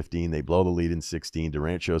Cleveland in 15. They blow the lead in 16.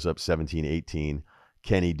 Durant shows up 17, 18.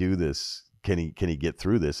 Can he do this? Can he get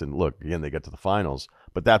through this? And look, again, they got to the finals,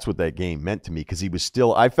 but that's what that game meant to me because he was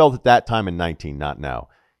still, I felt at that time in 19, not now,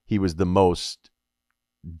 he was the most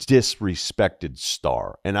disrespected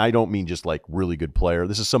star. And I don't mean just like really good player.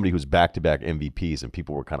 This is somebody who's back-to-back MVPs and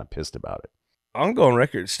people were kind of pissed about it. I'm going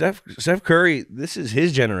record. Steph Curry, this is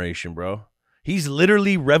his generation, bro. He's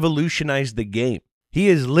literally revolutionized the game. He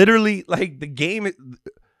is literally like the game.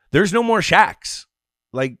 There's no more Shaqs.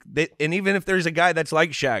 Like, and even if there's a guy that's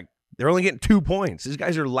like Shaq, they're only getting 2 points. These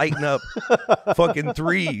guys are lighting up fucking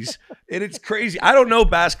threes. And it's crazy. I don't know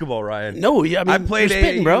basketball, Ryan. No, yeah, I played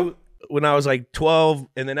AAU, bro. When I was like 12,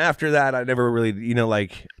 and then after that, I never really,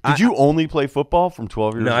 like. Did you only play football from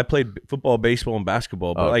 12 years old? No, I played football, baseball, and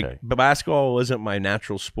basketball. But but basketball wasn't my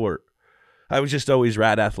natural sport. I was just always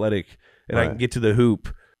rad athletic, and I could get to the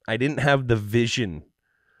hoop. I didn't have the vision.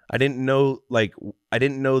 I didn't know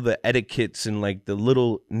the etiquettes and like the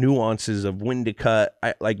little nuances of when to cut.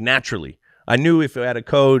 Naturally, I knew if I had a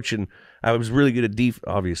coach, and I was really good at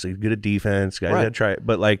obviously good at defense. Guys had to try it,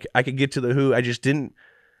 but like I could get to the hoop.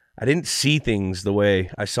 I didn't see things the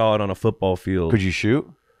way I saw it on a football field. Could you shoot?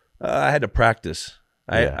 I had to practice.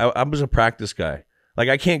 I was a practice guy. Like,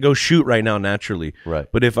 I can't go shoot right now naturally. Right.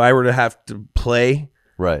 But if I were to have to play,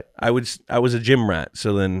 right, I was a gym rat.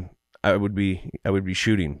 So then I would be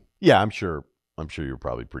shooting. Yeah, I'm sure you're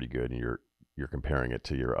probably pretty good, and you're comparing it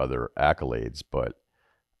to your other accolades. But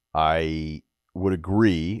I would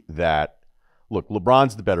agree that. Look,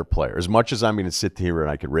 LeBron's the better player. As much as I'm going to sit here and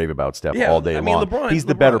I could rave about Steph all day long, he's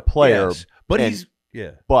the better player. Yes, but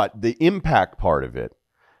But the impact part of it,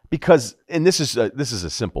 because this is a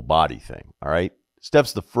simple body thing. All right,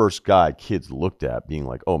 Steph's the first guy kids looked at, being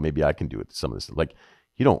like, oh, maybe I can do it. Some of this, like,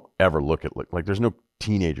 you don't ever look at like there's no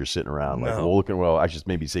teenager sitting around like, I should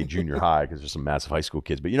maybe say junior high because there's some massive high school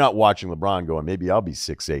kids, but you're not watching LeBron going, maybe I'll be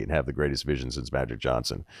 6'8" and have the greatest vision since Magic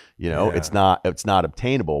Johnson. It's not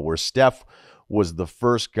obtainable. Where Steph was the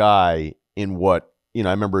first guy in what, I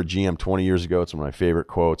remember a GM 20 years ago. It's one of my favorite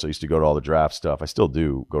quotes. I used to go to all the draft stuff. I still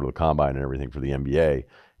do go to the combine and everything for the NBA.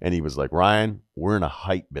 And he was like, Ryan, we're in a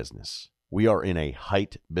height business. We are in a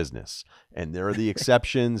height business. And there are the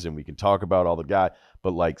exceptions, and we can talk about all the guys.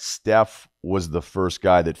 But like Steph was the first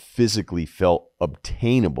guy that physically felt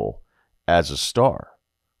obtainable as a star.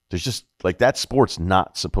 There's just like that sport's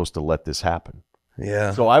not supposed to let this happen.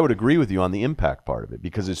 Yeah. So I would agree with you on the impact part of it,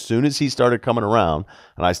 because as soon as he started coming around,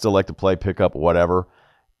 and I still like to play pickup, whatever,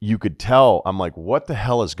 you could tell, I'm like, what the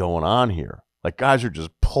hell is going on here? Like, guys are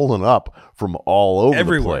just pulling up from all over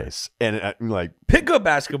everywhere. The place. And I'm like, pickup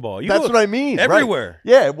basketball. That's what I mean. Everywhere.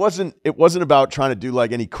 Right? Yeah, it wasn't about trying to do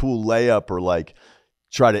like any cool layup or like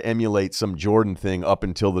try to emulate some Jordan thing up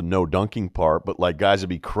until the no dunking part, but like guys would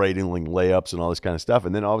be cradling layups and all this kind of stuff.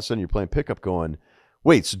 And then all of a sudden you're playing pickup going,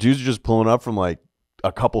 wait, so dudes are just pulling up from like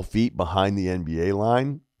a couple feet behind the NBA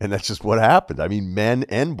line? And that's just what happened. I mean, men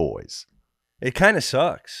and boys. It kind of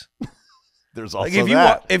sucks. There's also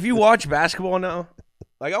like if you watch basketball now,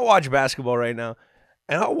 like I watch basketball right now,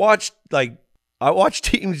 and I watch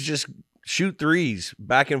teams just shoot threes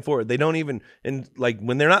back and forth. They don't even, and like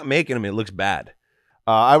when they're not making them, it looks bad.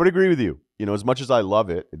 I would agree with you. You know, as much as I love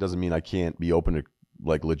it, it doesn't mean I can't be open to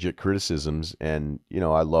like legit criticisms. And, you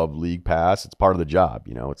know, I love League Pass. It's part of the job.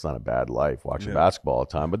 You know, it's not a bad life watching basketball all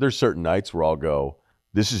the time. But there's certain nights where I'll go,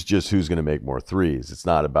 this is just who's going to make more threes. It's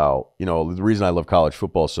not about, you know, the reason I love college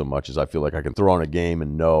football so much is I feel like I can throw on a game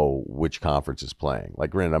and know which conference is playing. Like,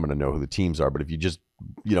 granted, I'm going to know who the teams are. But if you just,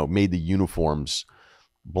 you know, made the uniforms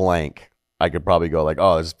blank, I could probably go like,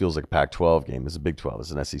 oh, this feels like a Pac-12 game. This is a Big 12.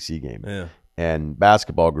 This is an SEC game. Yeah. And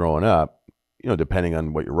basketball growing up, you know, depending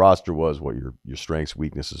on what your roster was, what your strengths,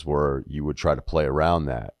 weaknesses were, you would try to play around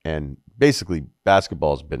that. And basically,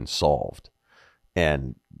 basketball's been solved.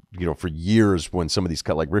 And, you know, for years when some of these,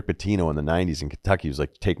 like Rick Pitino in the 90s in Kentucky was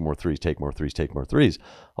like, take more threes, take more threes, take more threes.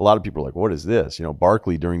 A lot of people are like, what is this? You know,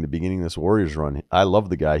 Barkley during the beginning of this Warriors run, I love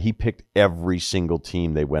the guy. He picked every single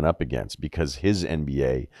team they went up against because his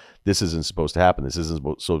NBA, this isn't supposed to happen. This isn't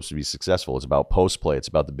supposed to be successful. It's about post play. It's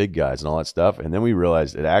about the big guys and all that stuff. And then we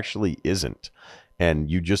realized it actually isn't.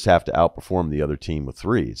 And you just have to outperform the other team with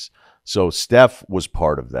threes. So Steph was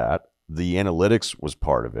part of that. The analytics was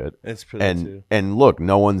part of it. It's pretty too. And look,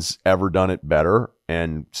 no one's ever done it better.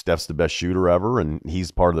 And Steph's the best shooter ever, and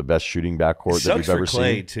he's part of the best shooting backcourt that we've ever seen.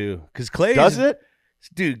 Clay too, because Clay does it.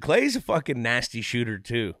 Dude, Clay's a fucking nasty shooter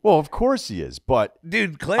too. Well, of course he is, but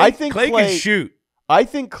dude, Clay can shoot. I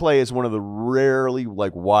think Clay is one of the rarely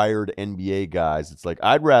like wired NBA guys. It's like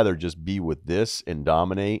I'd rather just be with this and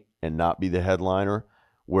dominate and not be the headliner.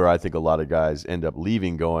 Where I think a lot of guys end up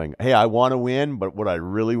leaving going, hey, I want to win, but what I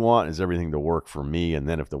really want is everything to work for me. And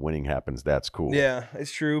then if the winning happens, that's cool. Yeah,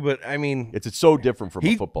 it's true. But I mean, it's so different from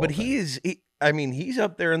a football. But thing. He's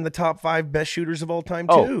up there in the top 5 best shooters of all time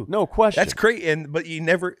too. Oh, no question. That's crazy. But you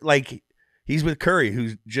never like, he's with Curry,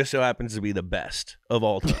 who just so happens to be the best of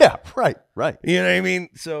all time. Yeah, right. You know what I mean?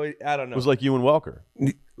 So I don't know. It was like you and Welker.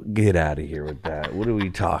 Get out of here with that. What are we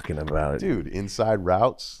talking about? Dude, inside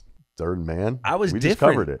routes. Third man. We different. Just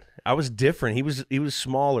covered it. I was different. He was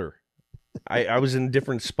smaller. I was in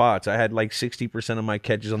different spots. I had like 60% of my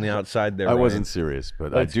catches on the outside there. I wasn't serious,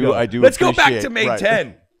 but I do. Let's go back to May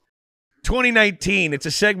 10, 2019. It's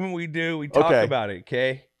a segment we do. We talk about it.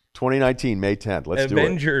 Okay. 2019, May 10th. Let's do it.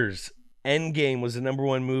 Avengers Endgame was the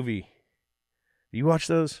 #1 movie. Do you watch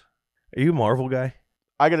those? Are you a Marvel guy?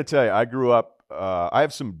 I got to tell you, I grew up. I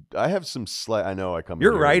have some slight. I know I come.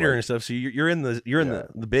 You're a writer and stuff, so you're in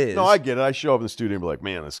the biz. No, I get it. I show up in the studio and be like,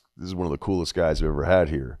 man, this is one of the coolest guys we've ever had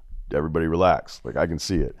here. Everybody relax. Like I can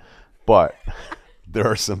see it, but there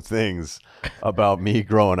are some things about me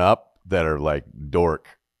growing up that are like dork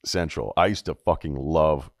central. I used to fucking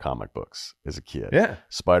love comic books as a kid. Yeah,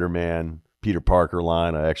 Spider-Man, Peter Parker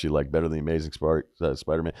line I actually like better than the Amazing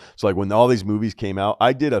Spider-Man. So like when all these movies came out,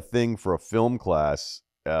 I did a thing for a film class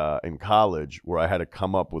in college where I had to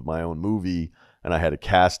come up with my own movie and I had to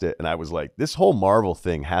cast it, and I was like, this whole Marvel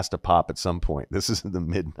thing has to pop at some point. This is in the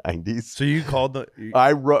mid-90s. So you called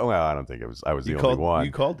I wrote. Well, I don't think I was the only one.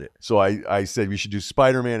 You called it. So I said we should do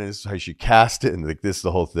Spider-Man, and this is how you should cast it, and like this is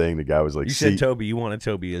the whole thing. The guy was like, you said Toby. You wanted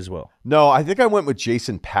Toby as well. No, I think I went with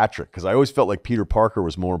Jason Patrick because I always felt like Peter Parker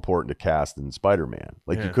was more important to cast than Spider-Man.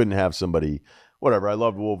 Like you couldn't have somebody. Whatever. I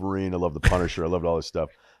loved Wolverine. I loved the Punisher. I loved all this stuff.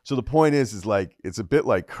 So the point is like it's a bit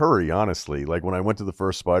like Curry, honestly. Like when I went to the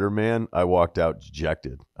first Spider-Man, I walked out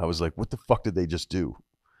dejected. I was like, "What the fuck did they just do?"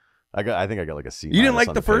 I think I got like a C. You didn't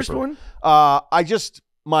like the first one? I just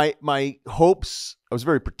my hopes. I was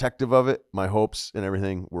very protective of it. My hopes and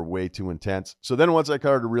everything were way too intense. So then once I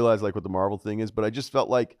started to realize like what the Marvel thing is, but I just felt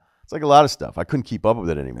like it's like a lot of stuff. I couldn't keep up with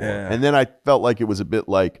it anymore. Yeah. And then I felt like it was a bit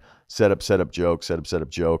like set up, joke, set up,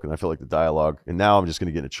 joke. And I felt like the dialogue. And now I'm just going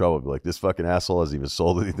to get into trouble. Be like, this fucking asshole hasn't even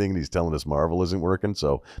sold anything. And he's telling us Marvel isn't working.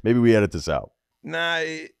 So maybe we edit this out. Nah,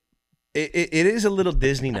 it is a little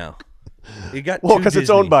Disney now. It got because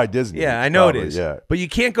it's owned by Disney. Yeah, I know it is. Yeah. But you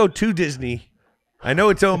can't go to Disney. I know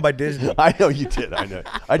it's owned by Disney. I know you did. I know.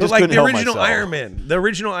 I just like couldn't the help original myself. Iron Man. The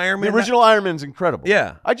original Iron Man. The original Iron Man's incredible.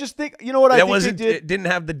 Yeah. I just think you know what I think they did. It didn't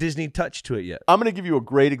have the Disney touch to it yet. I'm going to give you a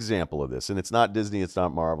great example of this, and it's not Disney, it's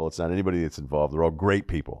not Marvel, it's not anybody that's involved. They're all great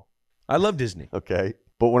people. I love Disney. Okay,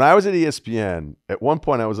 but when I was at ESPN, at one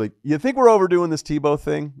point I was like, "You think we're overdoing this Tebow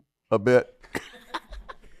thing a bit?"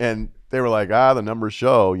 And they were like, the numbers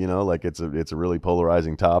show, like it's a really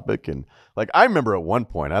polarizing topic. And like, I remember at one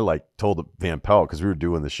point I like told Van Pelt, because we were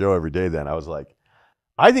doing the show every day then, I was like,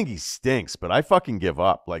 I think he stinks, but I fucking give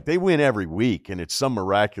up. Like, they win every week, and it's some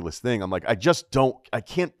miraculous thing. I'm like, I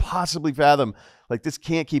can't possibly fathom, like, this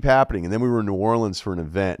can't keep happening. And then we were in New Orleans for an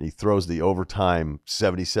event, and he throws the overtime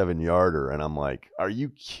 77-yarder, and I'm like, are you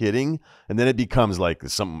kidding? And then it becomes like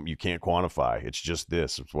something you can't quantify. It's just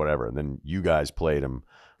this, it's whatever. And then you guys played him,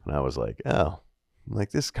 and I was like, oh.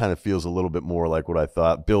 Like, this kind of feels a little bit more like what I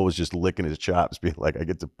thought. Bill was just licking his chops, being like, I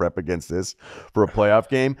get to prep against this for a playoff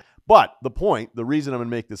game. But the reason I'm going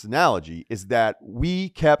to make this analogy is that we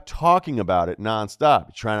kept talking about it nonstop.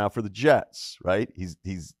 He's trying out for the Jets, right? He's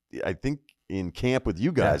I think, in camp with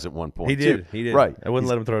you guys at one point. He did. Right. I wouldn't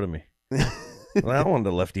let him throw to me. Well, I don't want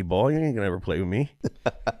the lefty ball. You ain't going to ever play with me.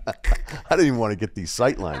 I don't even want to get these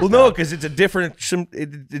sight lines. Well, no, because it's a different.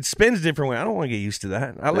 It spins a different way. I don't want to get used to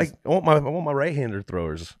that. I want my right-hander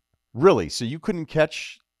throwers. Really? So you couldn't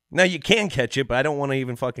catch? No, you can catch it, but I don't want to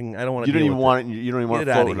even fucking. I don't want to. You don't even want it. You don't even want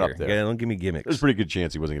to float it up there. Yeah, don't give me gimmicks. There's a pretty good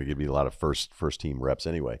chance he wasn't going to give me a lot of first team reps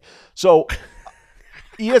anyway. So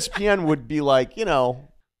ESPN would be like,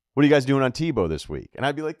 what are you guys doing on Tebow this week? And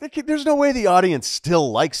I'd be like, there's no way the audience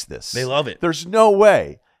still likes this. They love it. There's no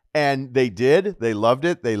way. And they did. They loved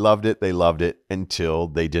it. They loved it. They loved it until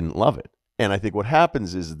they didn't love it. And I think what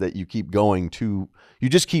happens is that you keep you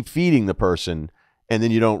just keep feeding the person, and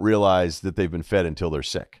then you don't realize that they've been fed until they're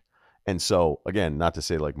sick. And so, again, not to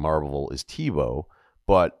say like Marvel is Tebow,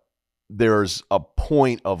 but there's a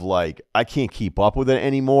point of like, I can't keep up with it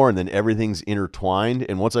anymore, and then everything's intertwined.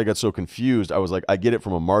 And once I got so confused, I was like, I get it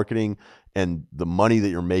from a marketing and the money that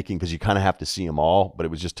you're making, because you kind of have to see them all, but it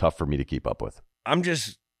was just tough for me to keep up with. I'm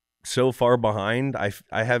just so far behind.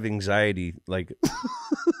 I have anxiety, like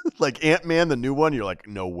like Ant-Man, the new one. You're like,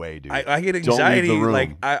 no way, dude. I get anxiety.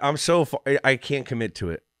 Like I'm so far, I can't commit to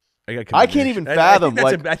it. I can't even fathom.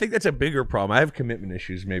 I think that's a bigger problem. I have commitment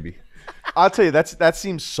issues, maybe. I'll tell you, that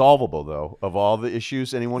seems solvable, though, of all the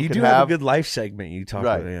issues anyone can have. You do have a good life segment you talk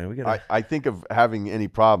right. about. Yeah, I think of having any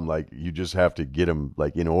problem, like, you just have to get them,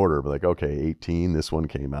 like, in order. Like, okay, 18, this one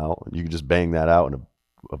came out. You can just bang that out in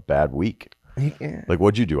a bad week. Yeah. Like,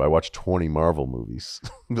 what'd you do? I watched 20 Marvel movies.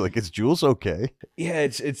 Like, is Jules okay? Yeah,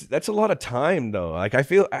 that's a lot of time, though. Like, I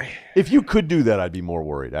feel... if you could do that, I'd be more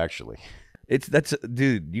worried, actually.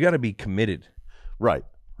 Dude, you got to be committed. Right.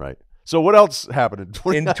 So what else happened in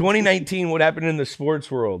 2019? In 2019, what happened in the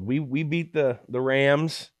sports world? We beat the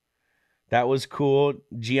Rams. That was cool.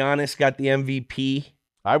 Giannis got the MVP.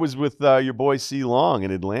 I was with your boy C. Long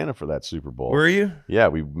in Atlanta for that Super Bowl. Were you? Yeah,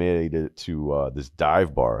 we made it to this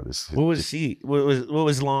dive bar. What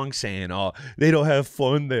was Long saying? Oh, they don't have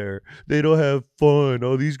fun there. They don't have fun.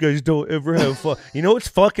 Oh, these guys don't ever have fun. You know what's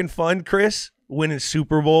fucking fun, Chris? Winning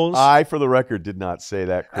Super Bowls. I, for the record, did not say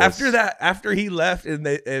that, Chris. After he left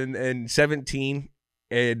in 17,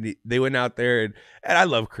 and they went out there, and I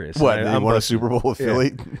love Chris. What, they won a Super Bowl with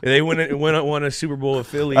Philly? Yeah. They won a Super Bowl with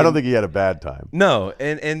Philly. I don't think he had a bad time. No,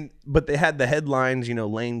 but they had the headlines,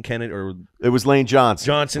 Lane Kennett, or it was Lane Johnson.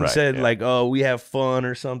 Johnson said, like, oh, we have fun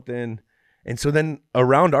or something. And so then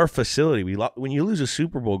around our facility, when you lose a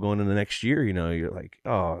Super Bowl going into the next year, you're like,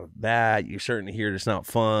 oh, you're starting to hear it's not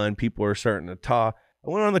fun. People are starting to talk. I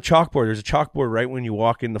went on the chalkboard. There's a chalkboard right when you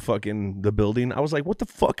walk in the building. I was like, what the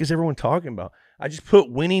fuck is everyone talking about? I just put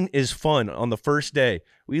winning is fun on the first day.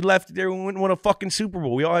 We left there and won a fucking Super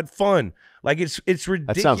Bowl. We all had fun. Like, it's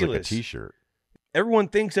ridiculous. That sounds like a T-shirt. Everyone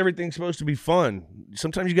thinks everything's supposed to be fun.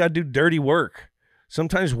 Sometimes you got to do dirty work.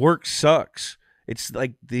 Sometimes work sucks. It's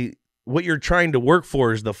like what you're trying to work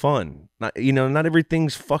for is the fun. Not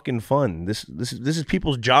everything's fucking fun. This is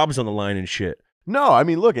people's jobs on the line and shit. No, I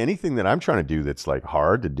mean, look, anything that I'm trying to do that's like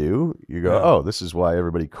hard to do, you go, oh, this is why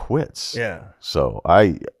everybody quits. Yeah. So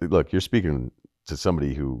you're speaking to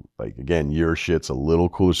somebody who, like, again, your shit's a little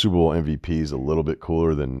cooler. Super Bowl MVP is a little bit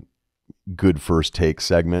cooler than good first take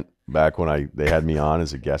segment back when they had me on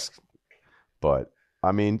as a guest. But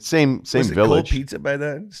I mean, same was it village. Cold pizza by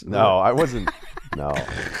then? No, I wasn't. No,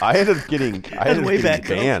 I ended up getting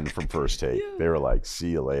banned from First Take. Yeah. They were like, "See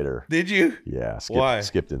you later." Did you? Yeah. Why?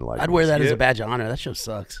 Skip didn't like. I'd wear that as a badge of honor. That show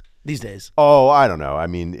sucks these days. Oh, I don't know. I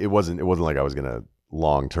mean, it wasn't like I was gonna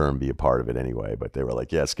long term be a part of it anyway. But they were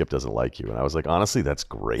like, "Yeah, Skip doesn't like you," and I was like, honestly, that's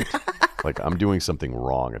great. Like, I'm doing something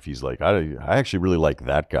wrong if he's like, I actually really like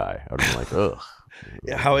that guy. I would be like, ugh.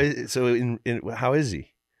 Yeah. How is he?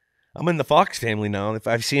 I'm in the Fox family now. If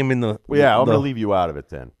I see him in I'm going to leave you out of it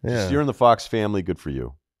then. Yeah. You're in the Fox family. Good for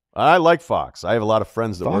you. I like Fox. I have a lot of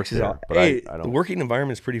friends that work there. But I don't. The working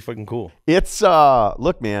environment is pretty fucking cool. It's,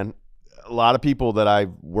 look, man, a lot of people that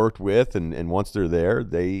I've worked with, and once they're there,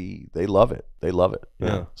 they love it. They love it.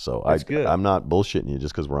 Yeah. So That's good. I'm not bullshitting you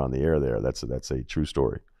just because we're on the air there. That's a true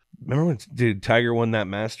story. Remember when Tiger won that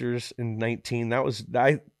Masters in 19? That was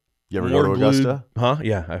You ever go to Augusta? Huh?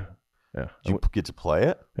 Yeah. Yeah. Did you get to play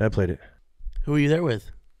it? I played it. Who were you there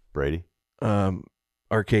with? Brady.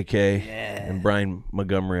 RKK and Brian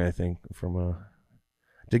Montgomery, I think.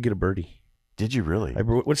 Did get a birdie. Did you really?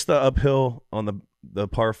 What's the uphill on the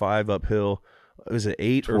par 5 uphill? Was it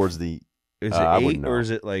 8 towards or the? Is it 8 or is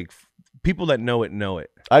it like people that know it know it?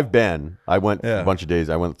 I've been. I went a bunch of days.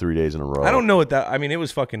 I went 3 days in a row. I don't know what that. I mean, it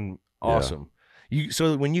was fucking awesome.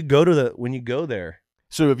 So when you go there.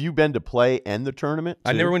 So have you been to play and the tournament too?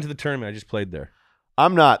 I never went to the tournament. I just played there.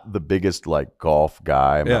 I'm not the biggest like golf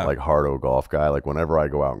guy. I'm not like hardo golf guy. Like whenever I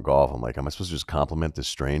go out and golf, I'm like, am I supposed to just compliment this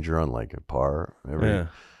stranger on like a par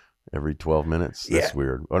every 12 minutes? That's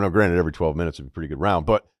weird. Oh no, granted, every 12 minutes would be a pretty good round.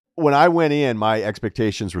 But when I went in, my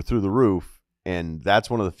expectations were through the roof, and that's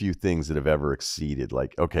one of the few things that have ever exceeded.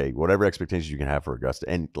 Like, okay, whatever expectations you can have for Augusta,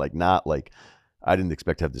 and like not like I didn't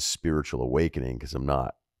expect to have this spiritual awakening because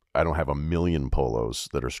I don't have a million polos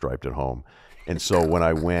that are striped at home. And so when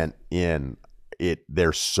I went in,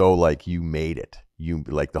 they're so like, you made it. You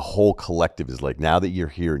like the whole collective is like, now that you're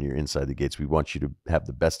here and you're inside the gates, we want you to have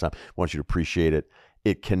the best time. We want you to appreciate it.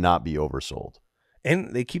 It cannot be oversold.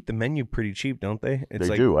 And they keep the menu pretty cheap, don't they?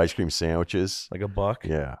 They do. Ice cream sandwiches. Like $1.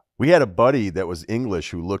 Yeah. We had a buddy that was English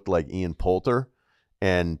who looked like Ian Poulter,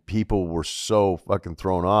 and people were so fucking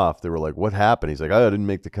thrown off. They were like, what happened? He's like, I didn't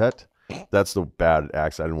make the cut. That's the bad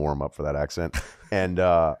accent. I didn't warm up for that accent. And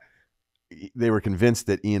they were convinced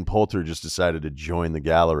that Ian Poulter just decided to join the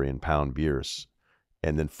gallery and pound beers.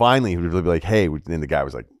 And then finally he would be like, hey, and the guy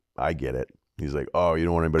was like, I get it. He's like, oh, you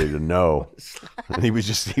don't want anybody to know. And he was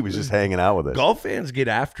just hanging out with us. Golf fans get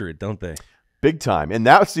after it, don't they? Big time. And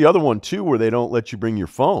that's the other one too, where they don't let you bring your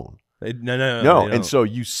phone. No. And so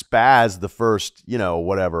you spaz the first,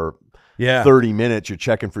 30 minutes, you're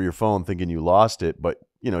checking for your phone thinking you lost it. But,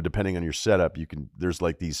 depending on your setup, there's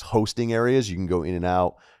like these hosting areas. You can go in and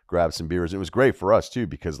out, grab some beers. It was great for us too,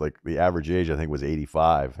 because like the average age, I think, was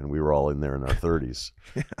 85, and we were all in there in our 30s.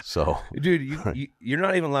 So, dude, you're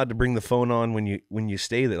not even allowed to bring the phone on when you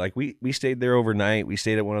stay there. Like we stayed there overnight. We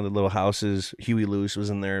stayed at one of the little houses. Huey Lewis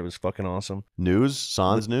was in there. It was fucking awesome.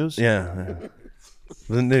 Sans news? Yeah.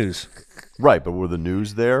 The news. Right, but were the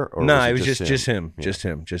news there? Or no, was it was just him. Yeah. Just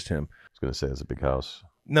him. I was going to say it's a big house.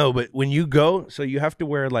 No, but when you go, so you have to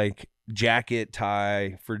wear like jacket,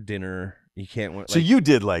 tie for dinner. You can't wear. So you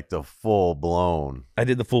did like the full blown. I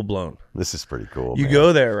did the full blown. This is pretty cool. You man.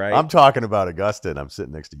 go there, right? I'm talking about Augusta, and I'm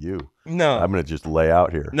sitting next to you. No, I'm going to just lay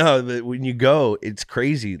out here. No, but when you go, it's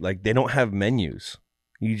crazy. Like they don't have menus.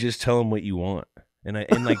 You just tell them what you want, and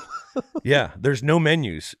like, yeah, there's no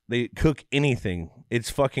menus. They cook anything. It's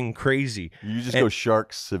fucking crazy. You just go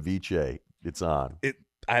shark ceviche. It's on.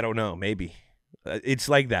 I don't know. Maybe it's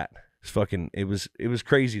like that. It's fucking. It was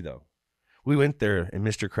crazy though. We went there, and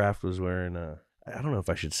Mr. Kraft was wearing I don't know if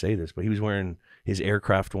I should say this, but he was wearing his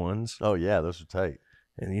aircraft ones. Oh yeah, those are tight.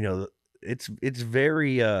 And it's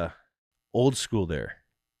very old school there,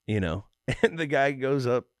 And the guy goes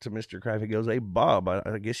up to Mr. Kraft. He goes, "Hey Bob,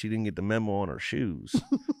 I guess you didn't get the memo on our shoes."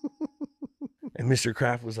 And Mr.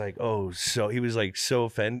 Kraft was like, "Oh," so he was like so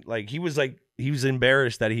offended, like he was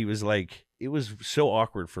embarrassed that he was like, it was so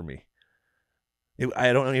awkward for me.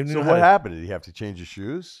 I don't even know. So what happened? Did he have to change his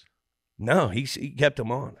shoes? No, he kept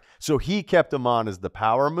them on. So he kept them on as the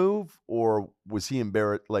power move, or was he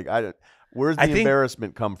embarrassed? Like where's the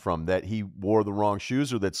embarrassment come from? That he wore the wrong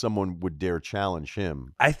shoes, or that someone would dare challenge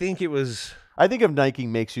him? I think it was. I think if Nike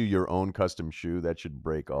makes you your own custom shoe, that should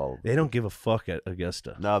break all. They don't give a fuck at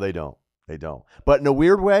Augusta. No, they don't. They don't. But in a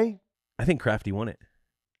weird way, I think Crafty won it.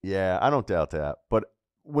 Yeah, I don't doubt that. But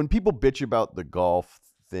when people bitch about the golf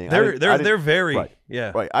thing, they're very right.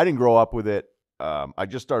 Yeah. Right. I didn't grow up with it. I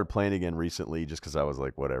just started playing again recently just because I was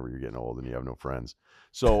like, whatever, you're getting old and you have no friends.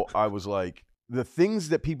 So I was like, the things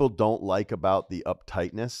that people don't like about the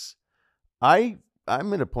uptightness, I'm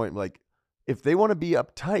at a point like, if they want to be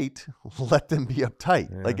uptight, let them be uptight.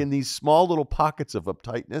 Yeah. Like in these small little pockets of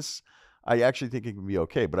uptightness, I actually think it can be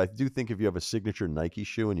okay. But I do think if you have a signature Nike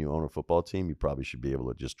shoe and you own a football team, you probably should be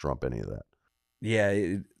able to just trump any of that.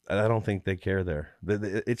 Yeah, I don't think they care there.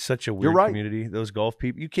 It's such a weird community. Those golf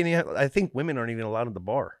people, you can't even, I think women aren't even allowed at the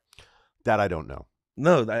bar. That I don't know.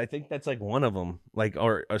 No, I think that's like one of them. Like,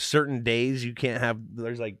 or certain days you can't have.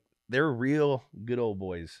 They're real good old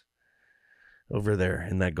boys over there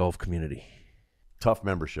in that golf community. Tough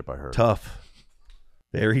membership, I heard. Tough,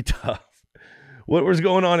 very tough. What was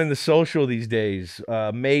going on in the social these days?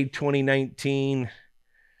 May 2019,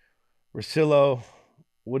 Russillo.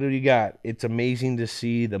 What do you got? It's amazing to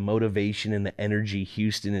see the motivation and the energy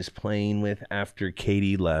Houston is playing with after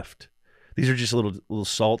KD left. These are just a little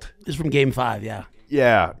salt. This is from Game 5, yeah.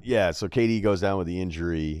 Yeah. So KD goes down with the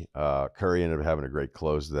injury. Curry ended up having a great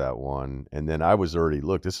close to that one. And then I was already,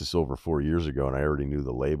 look, this is over 4 years ago, and I already knew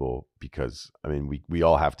the label because, I mean, we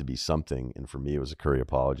all have to be something. And for me, it was a Curry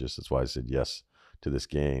apologist. That's why I said yes to this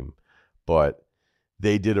game. But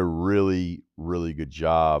they did a really, really good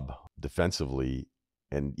job defensively.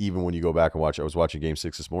 And even when you go back and watch, I was watching Game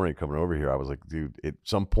 6 this morning coming over here. I was like, dude, at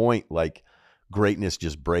some point, like, greatness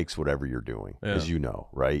just breaks whatever you're doing, as you know,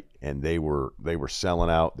 right? And they were selling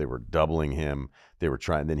out. They were doubling him. They were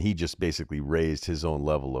trying. Then he just basically raised his own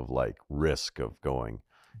level of like risk of going.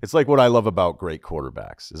 It's like what I love about great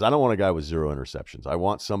quarterbacks is I don't want a guy with 0 interceptions. I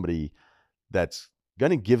want somebody that's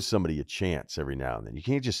going to give somebody a chance every now and then. You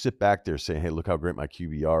can't just sit back there saying, hey, look how great my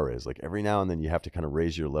QBR is. Like every now and then you have to kind of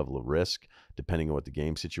raise your level of risk depending on what the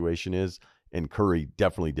game situation is. And Curry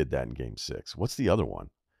definitely did that in Game 6. What's the other one?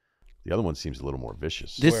 The other one seems a little more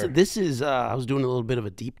vicious. This is I was doing a little bit of a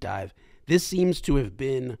deep dive. This seems to have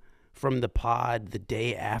been from the pod the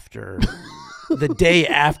day after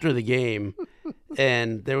the game,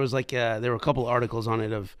 and there was there were a couple articles on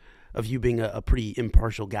it of you being a pretty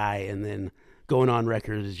impartial guy, and then going on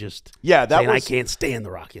record is just saying, I can't stand the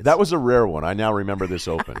Rockets. That was a rare one. I now remember this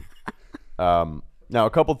open. Now a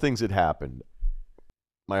couple things had happened.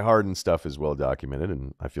 My Harden stuff is well documented,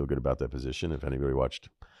 and I feel good about that position. If anybody watched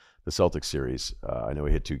the Celtics series, I know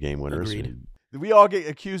he hit 2 game winners. We all get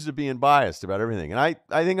accused of being biased about everything, and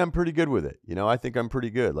I think I'm pretty good with it. You know, I think I'm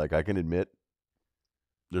pretty good. Like I can admit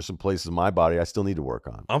there's some places in my body I still need to work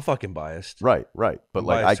on. I'm fucking biased. Right. But I'm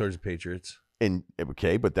like biased towards the Patriots. And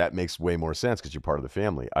okay, but that makes way more sense because you're part of the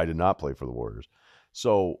family. I did not play for the Warriors,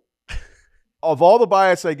 so of all the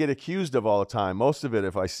bias I get accused of all the time, most of it,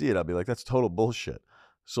 if I see it, I'll be like, that's total bullshit.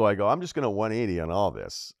 So I go, I'm just going to 180 on all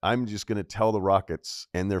this. I'm just going to tell the Rockets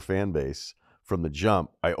and their fan base from the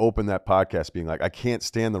jump. I open that podcast being like, I can't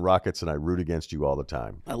stand the Rockets and I root against you all the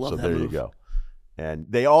time. I love that. So there you go. And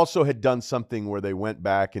they also had done something where they went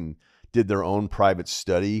back and did their own private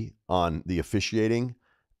study on the officiating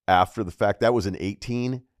after the fact. That was in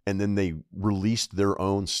 2018. And then they released their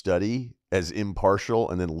own study as impartial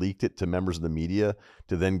and then leaked it to members of the media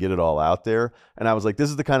to then get it all out there. And I was like, this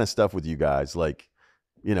is the kind of stuff with you guys. Like,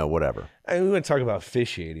 you know, whatever. I mean, we want to talk about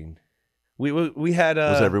officiating. We had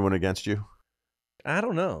was everyone against you? I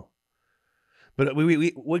don't know, but we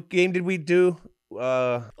what game did we do?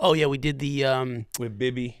 We did the with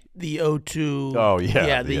Bibby, the 0-2. Oh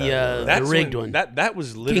yeah, the rigged one. That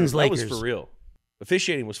was literally Kings that was Lakers. for real.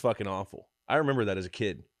 Officiating was fucking awful. I remember that as a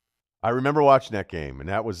kid. I remember watching that game, and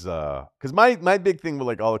that was because my big thing with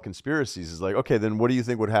like all the conspiracies is like, okay, then what do you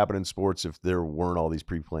think would happen in sports if there weren't all these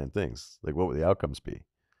pre-planned things? Like, what would the outcomes be?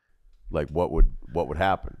 Like, what would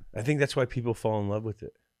happen? I think that's why people fall in love with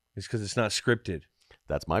it. It's because it's not scripted.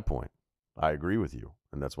 That's my point. I agree with you,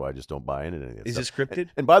 and that's why I just don't buy into any of this. Is it scripted?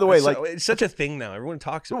 And by the way, it's such a thing now. Everyone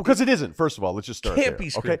talks about it. Because it isn't. First of all, let's just start Can't there.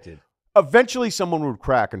 be scripted. Okay? Eventually, someone would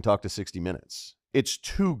crack and talk to 60 Minutes. It's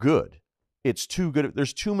too good. It's too good.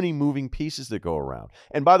 There's too many moving pieces that go around.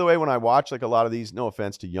 And by the way, when I watch like a lot of these, no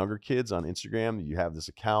offense to younger kids on Instagram, you have this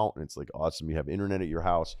account and it's like awesome. You have internet at your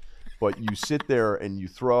house, but you sit there and you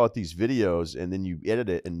throw out these videos and then you edit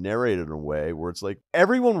it and narrate it in a way where it's like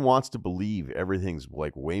everyone wants to believe everything's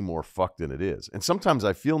like way more fucked than it is. And sometimes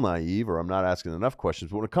I feel naive or I'm not asking enough questions.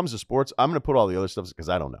 But when it comes to sports, I'm going to put all the other stuff because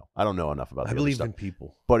I don't know. I don't know enough about the other stuff. I believe in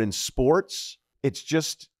people. But in sports, it's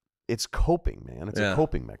coping, man. It's a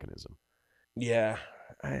coping mechanism. Yeah.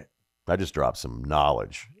 I just dropped some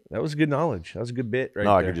knowledge. That was good knowledge. That was a good bit right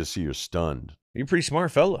there. No, I can just see you're stunned. You're a pretty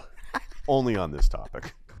smart fella. Only on this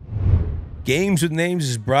topic. Games with Names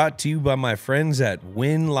is brought to you by my friends at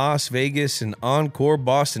Wynn Las Vegas and Encore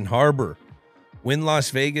Boston Harbor. Wynn Las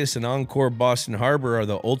Vegas and Encore Boston Harbor are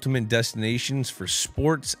the ultimate destinations for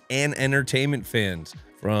sports and entertainment fans.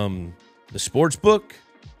 From the sports book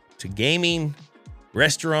to gaming,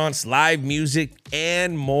 restaurants, live music,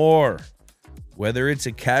 and more. Whether it's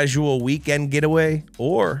a casual weekend getaway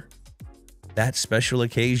or that special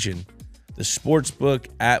occasion, the sportsbook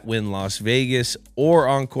at Wynn Las Vegas or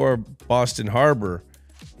Encore Boston Harbor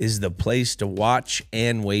is the place to watch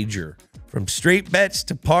and wager. From straight bets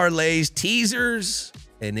to parlays, teasers,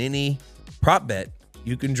 and any prop bet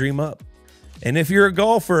you can dream up. And if you're a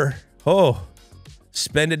golfer,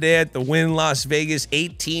 spend a day at the Wynn Las Vegas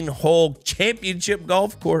 18-hole championship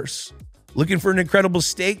golf course. Looking for an incredible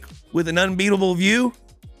steak with an unbeatable view?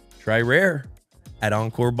 Try Rare at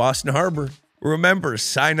Encore Boston Harbor. Remember,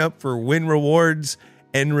 sign up for Wynn Rewards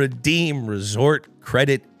and redeem resort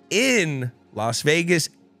credit in Las Vegas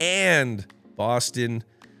and Boston.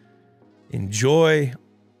 Enjoy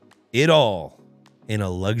it all in a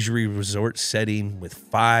luxury resort setting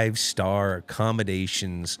with 5-star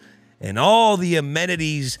accommodations and all the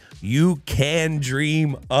amenities you can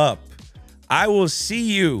dream up. I will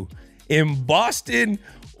see you in Boston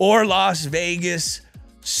or Las Vegas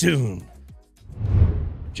soon.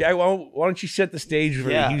 Jack, why don't you set the stage for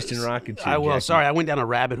the Houston Rockets here, I will. Jackie? Sorry, I went down a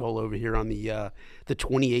rabbit hole over here on the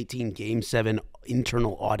 2018 Game 7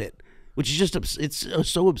 internal audit, which is just it's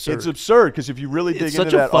so absurd. It's absurd because if you really dig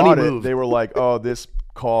into that audit, they were like, oh, this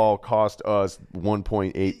call cost us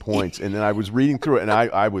 1.8 points. And then I was reading through it, and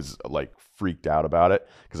I was like freaked out about it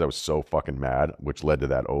because I was so fucking mad, which led to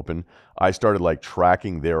that open. I started like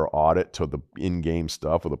tracking their audit to the in-game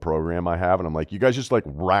stuff with a program I have, and I'm like, you guys just like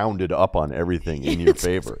rounded up on everything in your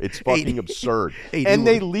favor. It's fucking absurd. And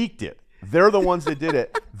they leaked it. They're the ones that did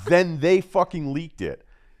it. Then they fucking leaked it.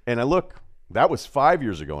 And I look, that was 5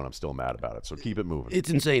 years ago, and I'm still mad about it. So keep it moving. It's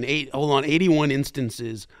insane. 81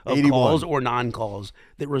 instances of 81 calls or non-calls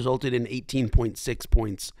that resulted in 18.6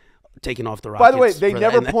 points taken off the Rockets. By the way, they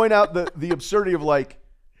never point out the absurdity of like,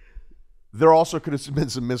 there also could have been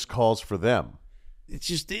some missed calls for them. It's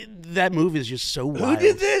just that move is just so wild. Who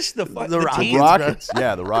did this? The Rockets.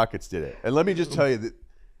 Yeah, the Rockets did it. And let me just tell you that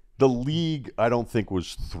the league, I don't think,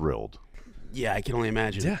 was thrilled. Yeah, I can only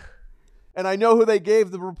imagine. Yeah. And I know who they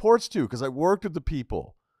gave the reports to because I worked with the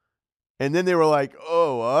people. And then they were like,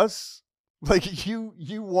 oh, us? Like, you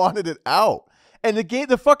wanted it out. And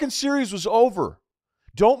the fucking series was over.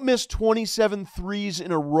 Don't miss 27 threes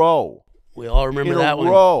in a row. We all remember that one.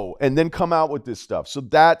 In a row. And then come out with this stuff. So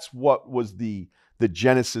that's what was the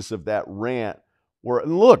genesis of that rant.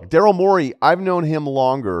 And look, Daryl Morey, I've known him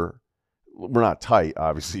longer. We're not tight,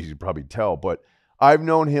 obviously, you can probably tell. But I've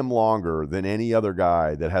known him longer than any other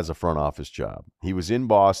guy that has a front office job. He was in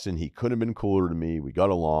Boston. He couldn't have been cooler to me. We got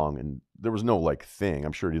along, and there was no like thing.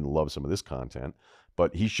 I'm sure he didn't love some of this content,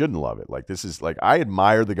 but he shouldn't love it. Like, this is like, I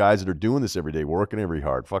admire the guys that are doing this every day, working every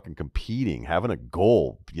hard, fucking competing, having a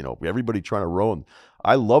goal, everybody trying to row. And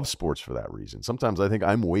I love sports for that reason. Sometimes I think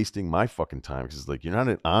I'm wasting my fucking time because it's like, you're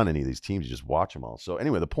not on any of these teams, you just watch them all. So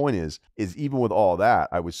anyway, the point is even with all that,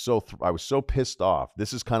 I was so pissed off.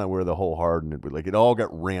 This is kind of where the whole Harden, it all got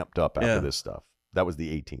ramped up after this stuff. That was the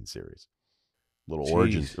 18 series. Little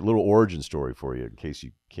origin story for you in case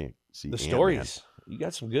you can't see the stories. You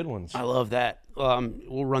got some good ones. I love that.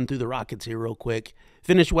 We'll run through the Rockets here real quick.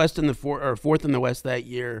 Finished fourth in the West that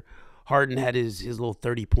year. Harden had his little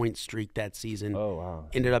 30-point streak that season. Oh wow!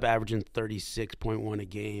 Ended up averaging 36.1 a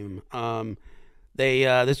game.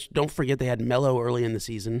 Don't forget they had Melo early in the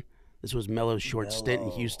season. This was Melo's short stint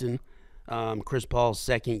in Houston. Chris Paul's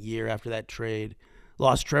second year after that trade.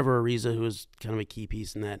 Lost Trevor Ariza, who was kind of a key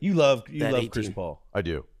piece in that. You love Chris Paul. I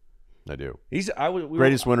do. He's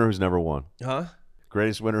greatest winner who's never won. Huh?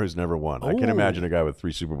 Greatest winner who's never won. I can imagine a guy with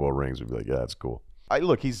 3 Super Bowl rings would be like, yeah, that's cool.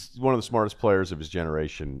 He's one of the smartest players of his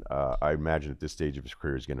generation. I imagine at this stage of his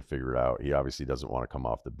career, he's going to figure it out. He obviously doesn't want to come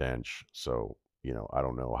off the bench. So, I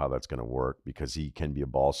don't know how that's going to work because he can be a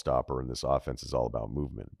ball stopper and this offense is all about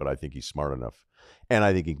movement. But I think he's smart enough. And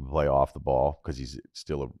I think he can play off the ball because he's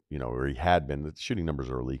still, or he had been. The shooting numbers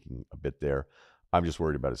are leaking a bit there. I'm just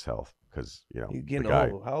worried about his health because, he's getting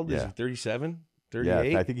old. How old is he? 37?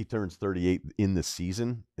 38? Yeah, I think he turns 38 in the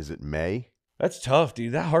season. Is it May? That's tough,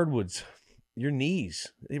 dude. That hardwood's your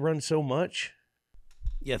knees. They run so much.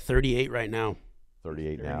 Yeah, 38 right now.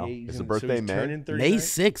 38 now. Is the birthday May? May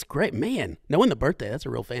 6th. Great, man. Knowing the birthday, that's a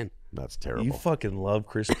real fan. That's terrible. You fucking love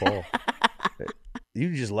Chris Paul.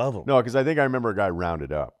 You just love him. No, because I think I remember a guy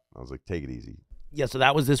rounded up. I was like, take it easy. Yeah, so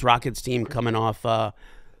that was this Rockets team coming off.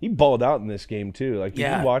 He balled out in this game too. Like, you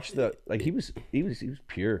watch he was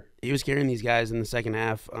pure. He was carrying these guys in the second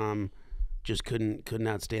half. Just couldn't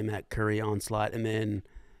outstand that Curry onslaught. And then,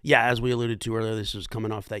 as we alluded to earlier, this was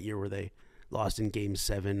coming off that year where they lost in Game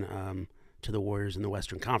 7 to the Warriors in the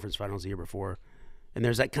Western Conference Finals the year before. And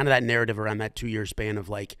there's that kind of that narrative around that 2-year span of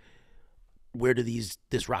like, where do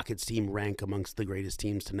this Rockets team rank amongst the greatest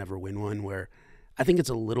teams to never win one? Where I think it's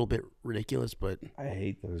a little bit ridiculous, but I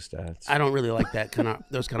hate those stats. I don't really like that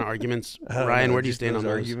those kind of arguments. Ryan, where do you stand on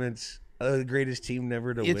those arguments? The greatest team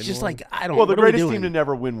never to win. It's just one? like I don't. Well, the greatest team to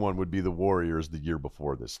never win one would be the Warriors the year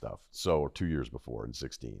before this stuff. So 2 years before in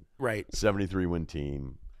 16, right? 73-win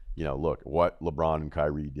team. Look, what LeBron and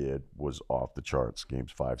Kyrie did was off the charts.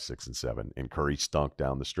 Games 5, 6, and 7, and Curry stunk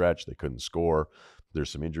down the stretch. They couldn't score.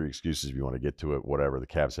 There's some injury excuses if you want to get to it, whatever. The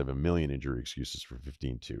Cavs have a million injury excuses for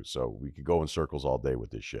 15-2. So we could go in circles all day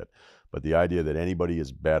with this shit. But the idea that anybody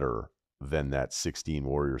is better than that 16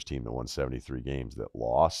 Warriors team that won 73 games that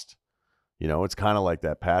lost, You know, it's kind of like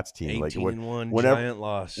that Pats team. 18-1, whenever, giant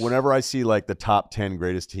loss. Whenever I see like the top 10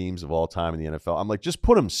 greatest teams of all time in the NFL, I'm like, just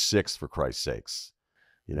put them 6th for Christ's sakes.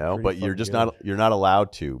 You know, but you're just you're not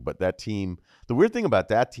allowed to. But that team, the weird thing about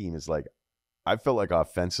that team is like, I felt like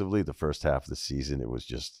offensively the first half of the season, it was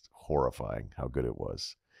just horrifying how good it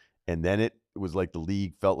was. And then it was like the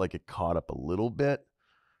league felt like it caught up a little bit,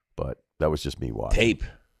 but that was just me watching. Tape.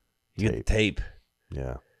 You get the tape.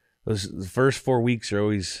 Yeah. The first 4 weeks are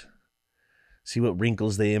always see what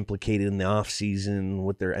wrinkles they implicated in the offseason,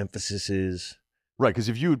 what their emphasis is. Right, because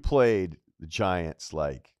if you had played the Giants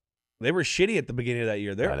like... They were shitty at the beginning of that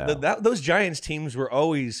year. Those Giants teams were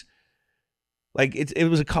always... Like, it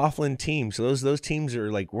was a Coughlin team. So those teams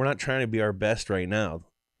are like, we're not trying to be our best right now.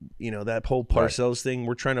 You know, that whole Parcells thing,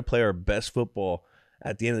 we're trying to play our best football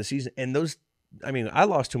at the end of the season. And those... I mean, I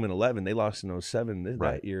lost to them in 11. They lost in 07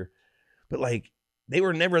 that year. But, like... They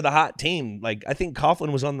were never the hot team. Like, I think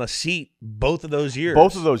Coughlin was on the seat both of those years.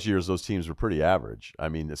 Both of those years, those teams were pretty average. I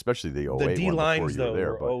mean, especially the 08 one. The D-lines, though,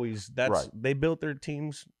 were always they built their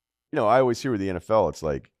teams. You know, I always hear with the NFL, it's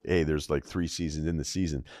like, hey, there's like 3 seasons in the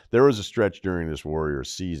season. There was a stretch during this Warriors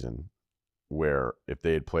season where if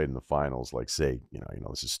they had played in the finals, like say, you know,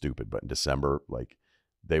 this is stupid, but in December, like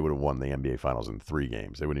they would have won the NBA Finals in 3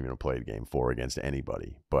 games. They wouldn't even have played Game 4 against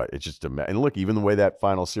anybody. But it's just and look, even the way that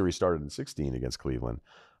final series started in 16 against Cleveland,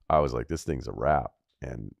 I was like, this thing's a wrap.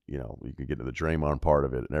 And, you know, you could get to the Draymond part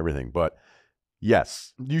of it and everything. But,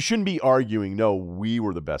 yes, you shouldn't be arguing, no, we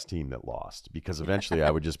were the best team that lost. Because eventually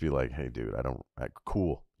I would just be like, hey, dude,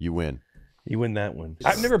 cool, you win. You win that one.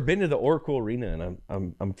 I've never been to the Oracle Arena,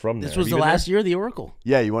 and I'm from there. This was the last year of the Oracle.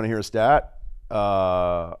 Yeah, you want to hear a stat?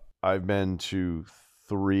 I've been to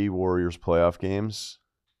 3 Warriors playoff games,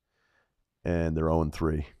 and they're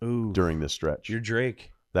 0-3 during this stretch. You're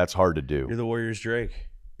Drake. That's hard to do. You're the Warriors Drake.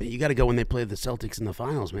 You got to go when they play the Celtics in the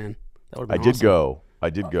finals, man. That would. I did go.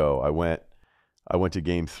 I went to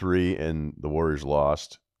Game 3, and the Warriors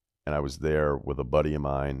lost, and I was there with a buddy of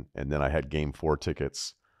mine, and then I had Game 4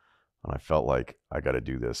 tickets, and I felt like I got to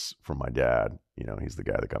do this for my dad. You know, he's the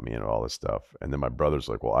guy that got me into all this stuff. And then my brother's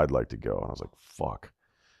like, well, I'd like to go. And I was like, fuck.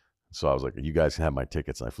 So I was like, you guys can have my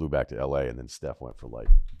tickets. And I flew back to L.A. and then Steph went for like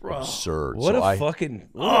absurd. What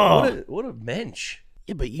a mensch.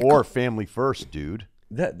 Yeah, but family first, dude.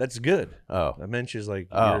 That's good. Oh, a mensch is like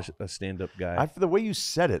you're a stand-up guy. The way you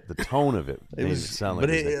said it, the tone of it, made it sound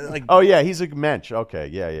like. Oh yeah, he's a mensch. Okay,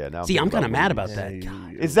 yeah. Now see, I'm kind of mad about that.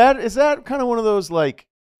 Is that kind of one of those like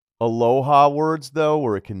aloha words though,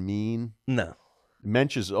 where it can mean? No.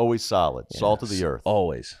 Mensch is always solid, salt of the earth.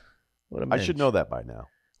 Always. What a mensch. I should know that by now.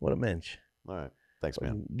 What a mensch. All right. Thanks,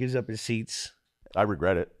 man. Gives up his seats. I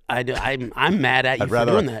regret it. I do. I'm mad at you for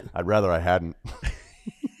doing that. I'd rather I hadn't.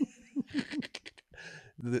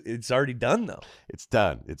 It's already done, though. It's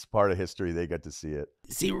done. It's part of history. They get to see it.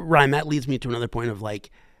 See, Ryan, that leads me to another point of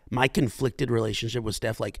like my conflicted relationship with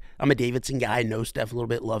Steph. Like, I'm a Davidson guy. I know Steph a little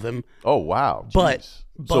bit, love him. Oh, wow. But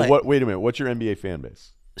so what? Wait a minute. What's your NBA fan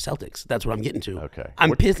base? Celtics. That's what I'm getting to. Okay.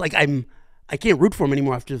 I'm pissed. Like, I can't root for him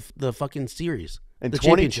anymore after the fucking series. And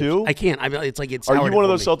 22? I can't. I mean, it's like it's. Are you one of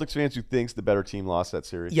those Celtics fans who thinks the better team lost that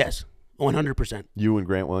series? Yes, 100%. You and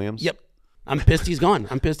Grant Williams? Yep. I'm pissed he's gone.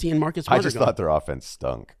 I'm pissed he and Marcus Smart I just thought their offense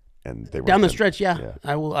stunk, and they were down the stretch. Yeah,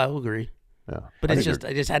 I will agree. Yeah, but I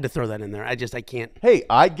just had to throw that in there. I can't. Hey,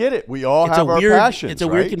 I get it. We all have our passions. It's a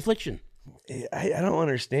weird confliction. I don't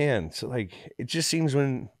understand. So like, it just seems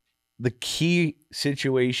when the key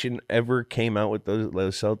situation ever came out with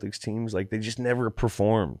those Celtics teams, like they just never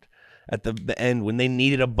performed at the end when they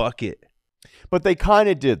needed a bucket. But they kind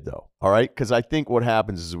of did, though, all right? Because I think what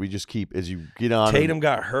happens is we just keep, as you get on. Tatum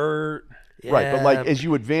got hurt. Right, but like as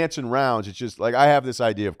you advance in rounds, it's just like I have this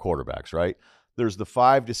idea of quarterbacks, right? There's the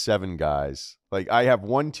 5 to 7 guys. Like I have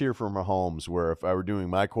one tier for Mahomes where if I were doing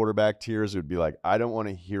my quarterback tiers, it would be like, I don't want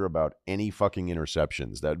to hear about any fucking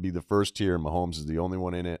interceptions. That would be the first tier, and Mahomes is the only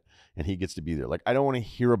one in it, and he gets to be there. Like, I don't want to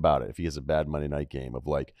hear about it if he has a bad Monday night game of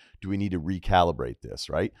like, do we need to recalibrate this,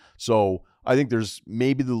 right? So I think there's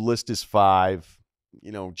maybe the list is 5.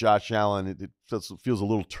 You know, Josh Allen, it feels a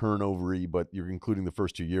little turnover-y, but you're including the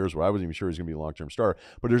first 2 years where I wasn't even sure he's going to be a long-term starter.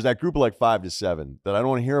 But there's that group of like 5 to 7 that I don't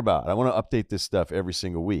want to hear about. I want to update this stuff every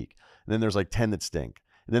single week. And then there's like 10 that stink.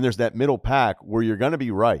 And then there's that middle pack where you're going to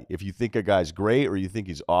be right. If you think a guy's great or you think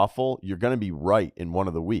he's awful, you're going to be right in one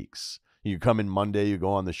of the weeks. You come in Monday, you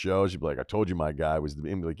go on the shows, you'd be like, I told you my guy was the,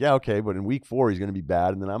 and be like, yeah, okay, but in week 4, he's going to be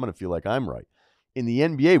bad, and then I'm going to feel like I'm right. In the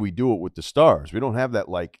NBA, we do it with the stars. We don't have that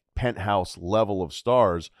like penthouse level of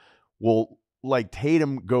stars. Well, like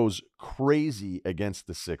Tatum goes crazy against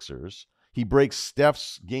the Sixers. He breaks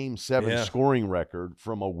Steph's Game 7 scoring record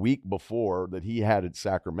from a week before that he had at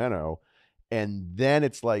Sacramento. And then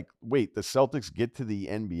it's like, wait, the Celtics get to the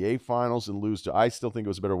NBA Finals and lose to. I still think it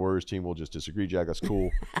was a better Warriors team. We'll just disagree, Jack. That's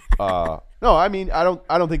cool. No, I mean, I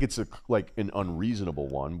don't think it's like an unreasonable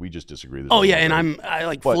one. We just disagree.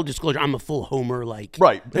 And full disclosure, I'm a full Homer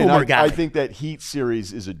Homer guy. I think that Heat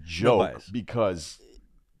series is a joke because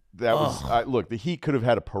that was look. The Heat could have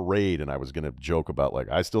had a parade, and I was going to joke about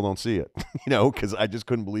I still don't see it, because I just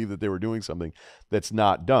couldn't believe that they were doing something that's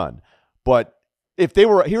not done, but. If they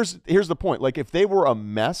were here's the point. If they were a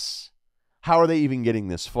mess, how are they even getting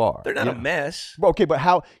this far? They're not a mess. Okay, but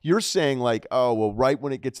how you're saying right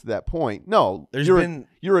when it gets to that point? No,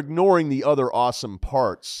 you're ignoring the other awesome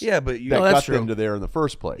parts. Yeah, but that got them to there in the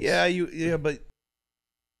first place. Yeah, but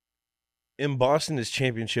in Boston, this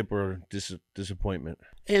championship or disappointment,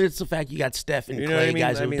 and it's the fact you got Steph and Clay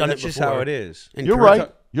guys who've done it before. That's just how it is. And you're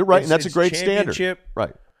right, and that's a great standard.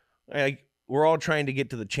 Right. We're all trying to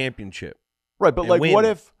get to the championship. Right, but what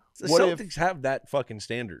if the Celtics have that fucking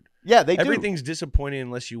standard? Yeah, they do. Everything's disappointing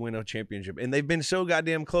unless you win a championship, and they've been so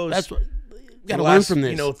goddamn close. That's what got to learn from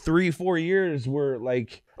this. 3-4 years were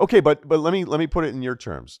okay, but let me put it in your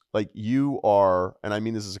terms. You are, and I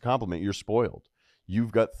mean this as a compliment. You're spoiled.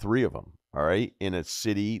 You've got 3 of them. All right, in a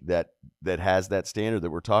city that has that standard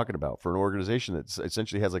that we're talking about for an organization that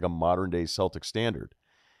essentially has a modern day Celtic standard.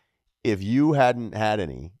 If you hadn't had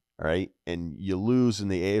any. All right, and you lose in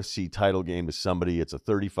the AFC title game to somebody, it's a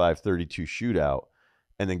 35-32 shootout,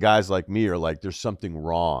 and then guys like me are there's something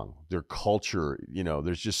wrong. Their culture,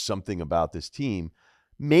 there's just something about this team.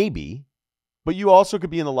 Maybe, but you also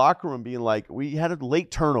could be in the locker room being we had a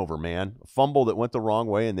late turnover, man, a fumble that went the wrong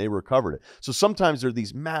way, and they recovered it. So sometimes there are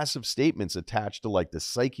these massive statements attached to the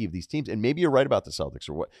psyche of these teams, and maybe you're right about the Celtics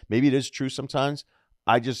or what. Maybe it is true sometimes.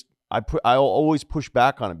 I'll always push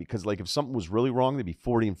back on it because if something was really wrong, they'd be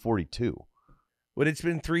 40-42. But it's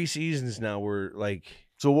been 3 seasons now where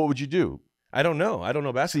So what would you do? I don't know. I don't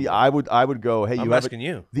know basketball. See, I would go, hey, I'm asking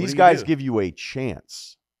you. These guys give you a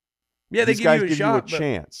chance. Yeah, they give you a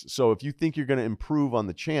chance. So if you think you're going to improve on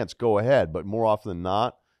the chance, go ahead. But more often than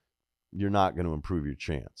not, you're not going to improve your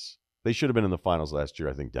chance. They should have been in the finals last year.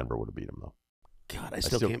 I think Denver would have beat them though. God, I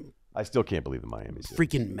still can't believe the Miami's did.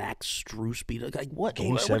 Freaking Max Strus beat what?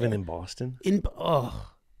 Game 7 in Boston? Can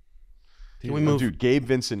we move? Dude, Gabe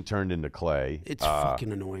Vincent turned into Clay. It's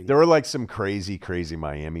fucking annoying. There were some crazy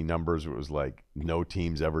Miami numbers where it was no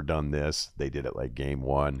team's ever done this. They did it game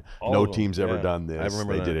 1. No team's ever done this. I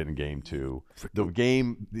remember they did it in game 2.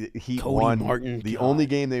 The Heat won. Martin, the only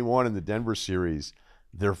game they won in the Denver series,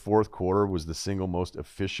 their fourth quarter was the single most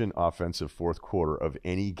efficient offensive fourth quarter of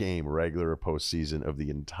any game, regular or postseason, of the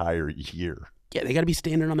entire year. Yeah, they got to be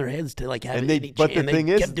standing on their heads to have and any but chance. The thing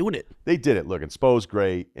they is, kept doing it. They did it. Look, and Spo's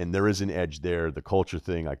great, and there is an edge there. The culture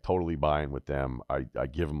thing, I totally buy in with them. I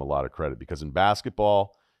give them a lot of credit because in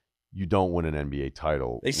basketball, you don't win an NBA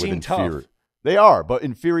title. They seem tough. They are, but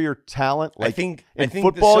inferior talent. I think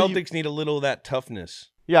football, the Celtics need a little of that toughness.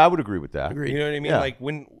 Yeah, I would agree with that. Agreed. You know what I mean? Yeah.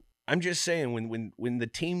 When I'm just saying, when the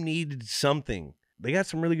team needed something, they got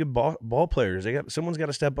some really good ball players. Someone's got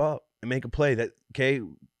to step up and make a play.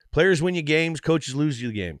 Players win you games, coaches lose you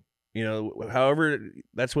the game. However,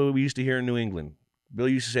 that's what we used to hear in New England. Bill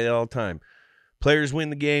used to say that all the time. Players win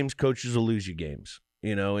the games, coaches will lose you games.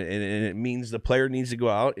 And it means the player needs to go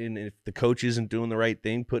out, and if the coach isn't doing the right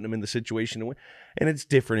thing, putting them in the situation to win. And it's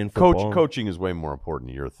different in football. Coaching is way more important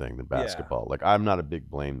to your thing than basketball. Yeah. I'm not a big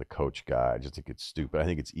blame the coach guy. I just think it's stupid. I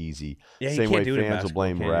think it's easy. Yeah, Same way fans will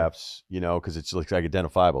blame can refs, because it's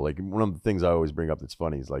identifiable. One of the things I always bring up that's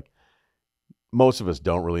funny is most of us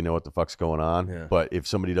don't really know what the fuck's going on, but if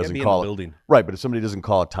somebody doesn't call it, right, but if somebody doesn't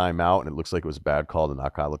call a timeout and it looks like it was a bad call to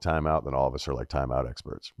not call a timeout, then all of us are timeout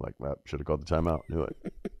experts. Well, should have called the timeout, knew it.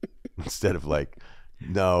 Instead of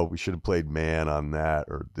no, we should have played man on that,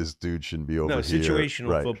 or this dude shouldn't be over here. No,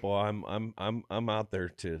 situational football. I'm out there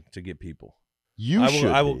to get people.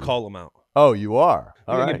 I will call them out. Oh, you are.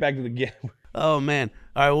 All right. Get back to the game. Oh, man.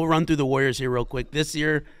 All right, we'll run through the Warriors here real quick. This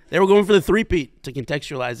year, they were going for the three-peat to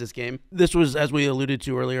contextualize this game. This was, as we alluded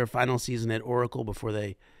to earlier, final season at Oracle before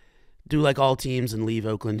they do like all teams and leave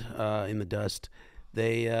Oakland in the dust.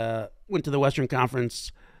 They went to the Western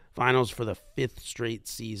Conference Finals for the 5th straight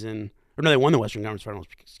season. Or no, they won the Western Conference Finals,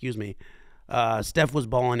 excuse me. Steph was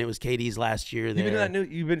balling. It was KD's last year there. You've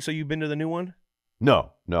been to that you've been to the new one?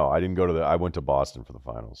 No, I didn't go to I went to Boston for the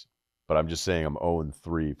finals. But I'm just saying I'm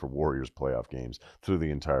 0-3 for Warriors playoff games through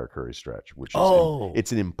the entire Curry stretch, which is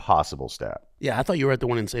it's an impossible stat. Yeah, I thought you were at the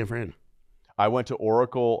one in San Fran. I went to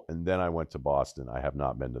Oracle, and then I went to Boston. I have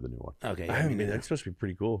not been to the new one. Okay. I haven't been. That's supposed to be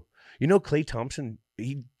pretty cool. Klay Thompson,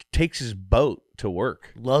 he takes his boat to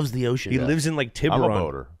work. Loves the ocean. He lives in Tiburon. I'm a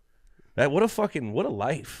boater. What a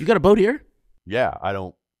life. You got a boat here? Yeah, I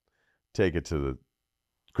don't take it to the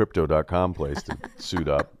crypto.com place to suit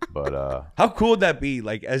up, but how cool would that be?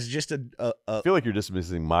 Like, as just I feel like you're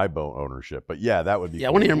dismissing my boat ownership, but yeah, that would be. Yeah, cool.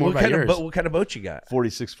 I want to hear more about yours. What kind of boat you got?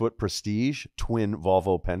 46-foot Prestige twin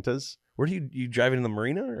Volvo Pentas. Where do you drive in the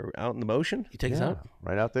marina or out in the ocean? You take us out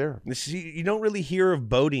right out there. You don't really hear of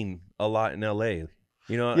boating a lot in LA.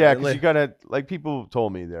 You know, yeah, because you gotta, like, people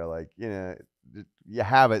told me, they're like, you know, you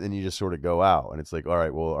have it and you just sort of go out, and it's like, all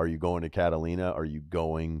right, well, are you going to Catalina? Are you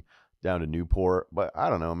going down to Newport? But I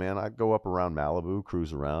don't know, man. I go up around Malibu,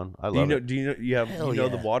 cruise around. I love it. Do you know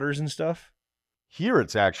the waters and stuff? Here,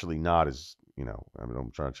 it's actually not as, you know, I mean,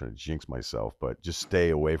 I'm trying to jinx myself, but just stay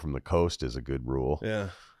away from the coast is a good rule. Yeah.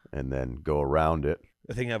 And then go around it.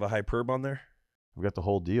 I think I have a hyperb on there. I've got the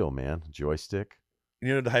whole deal, man. Joystick. You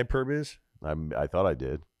know what the hyperb is? I thought I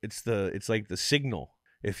did. It's like the signal.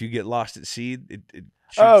 If you get lost at sea, it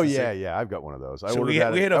shoots yeah. I've got one of those. So I ordered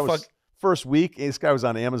that. First week, this guy was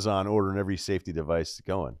on Amazon ordering every safety device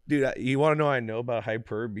going. Dude, you want to know I know about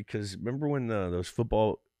hyperb? Because remember when those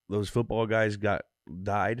football guys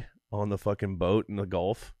died on the fucking boat in the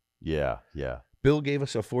Gulf? Yeah. Bill gave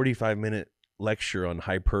us a 45-minute lecture on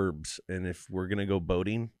hyperbs, and if we're gonna go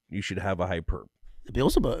boating, you should have a hyperb.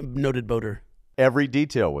 Bill's a noted boater. Every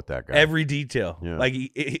detail with that guy. Every detail. Yeah.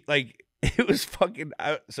 Like it was fucking.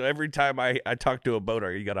 So every time I talk to a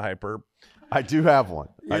boater, you got a hyperb. I do have one.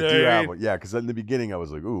 You know I do have one. Yeah, because in the beginning I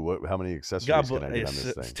was like, ooh, how many accessories can I get on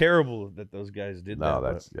this thing? It's terrible that those guys did that.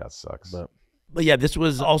 No, that sucks. But yeah, this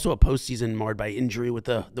was also a postseason marred by injury with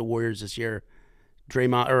the Warriors this year.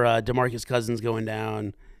 DeMarcus Cousins going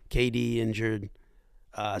down, KD injured,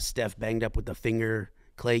 Steph banged up with the finger,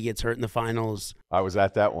 Clay gets hurt in the finals. I was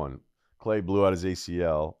at that one. Clay blew out his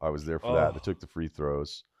ACL. I was there for that. They took the free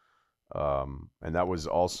throws. And that was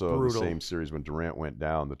also brutal. The same series when Durant went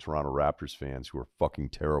down. The Toronto Raptors fans, who are fucking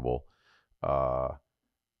terrible,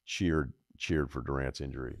 cheered for Durant's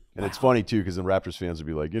injury. And It's funny too, because the Raptors fans would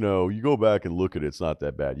be like, you know, you go back and look at it, it's not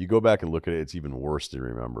that bad. You go back and look at it, it's even worse to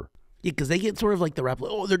remember. Yeah, because they get sort of like the rap,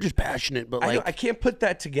 they're just passionate, but I can't put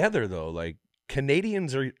that together though. Like,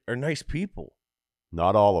 Canadians are nice people.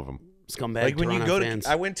 Not all of them. Scumbag. Like when Toronto you go fans.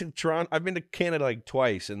 I went to Toronto. I've been to Canada like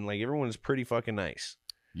twice, and like everyone's pretty fucking nice.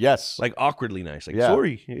 Yes. Like awkwardly nice. Like, Yeah.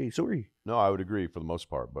 sorry. Hey, sorry. No, I would agree for the most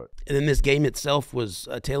part, but And then this game itself was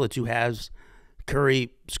a tale of two halves.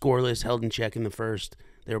 Curry scoreless, held in check in the first.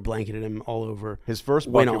 They were blanketing him all over. his first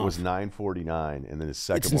Went bucket off. was 9:49, and then his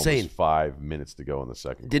second It's one insane. was 5 minutes to go in the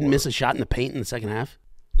second. Didn't quarter. miss a shot in the paint in the second half.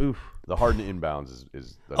 Oof. The Harden inbounds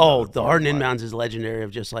is The another part Harden of mine. inbounds is legendary.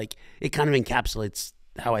 Of just like it kind of encapsulates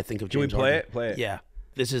how I think of Can we James play Harden. it? Play it. Yeah,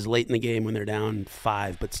 this is late in the game when they're down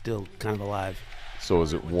 5, but still kind of alive. So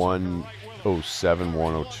is it 107,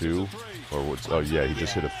 102, or what's? Oh yeah, he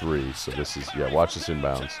just hit a 3. So this is Watch this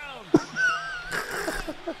inbounds.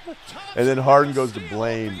 And then Harden goes to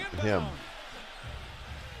blame him.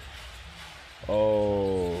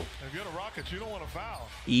 Oh. If you're the Rockets, you don't want to foul.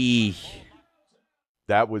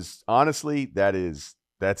 That was honestly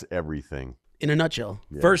that's everything. In a nutshell.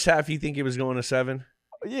 Yeah. First half, you think it was going to 7?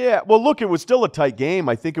 Yeah, well, look, it was still a tight game.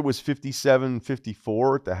 I think it was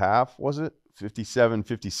 57-54 at the half, was it?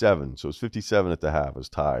 57-57. So it was 57 at the half. It was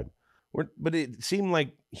tied. But it seemed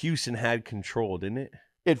like Houston had control, didn't it?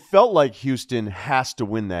 It felt like Houston has to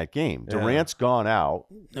win that game. Yeah. Durant's gone out.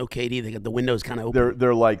 No KD. They got the windows kind of open.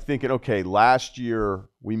 They're like thinking, okay, last year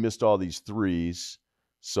we missed all these threes,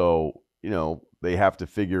 so they have to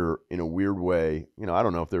figure in a weird way. I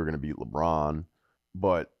don't know if they were going to beat LeBron,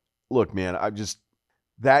 but look, man,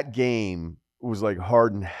 that game was like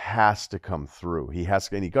Harden has to come through. He has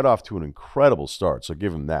to, and he got off to an incredible start. So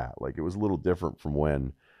give him that. Like it was a little different from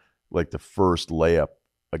when, like the first layup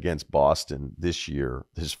against Boston this year,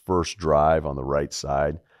 his first drive on the right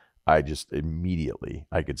side, I just immediately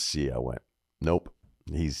I could see. I went, nope,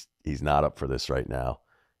 he's not up for this right now,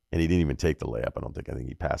 and he didn't even take the layup. I think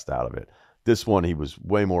he passed out of it. This one, he was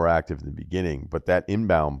way more active in the beginning, but that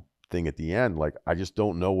inbound thing at the end, like I just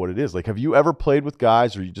don't know what it is. Like, have you ever played with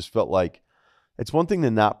guys where you just felt like it's one thing to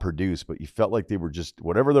not produce, but you felt like they were just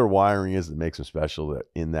whatever their wiring is that makes them special, that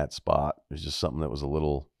in that spot there's just something that was a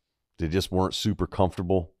little. They just weren't super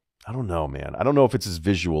comfortable. I don't know, man. I don't know if it's as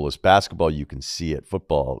visual as basketball. You can see it.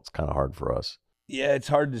 Football, it's kind of hard for us. Yeah, it's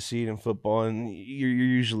hard to see it in football, and you're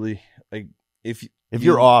usually like if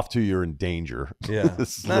you're off too, you're in danger. Yeah,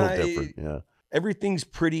 This is a little different. Yeah, everything's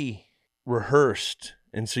pretty rehearsed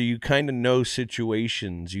And so you kind of know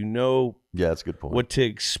situations, Yeah, that's a good point. what to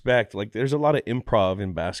expect. Like there's a lot of improv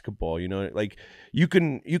in basketball, like you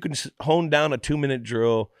can hone down a 2-minute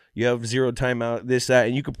drill. You have 0 timeout, this, that,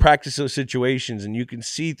 and you can practice those situations, and you can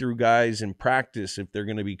see through guys in practice if they're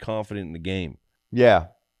going to be confident in the game. Yeah,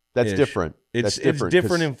 that's different. It's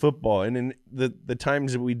different in football, and in the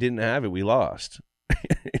times that we didn't have it, we lost.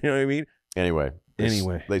 You know what I mean? Anyway,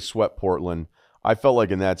 they swept Portland. I felt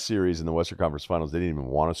like in that series in the Western Conference Finals, they didn't even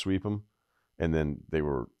want to sweep them, and then they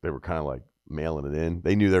were kind of like mailing it in.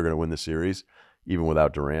 They knew they were going to win the series even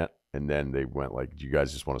without Durant, and then they went like, "Do you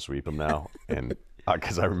guys just want to sweep them now?" And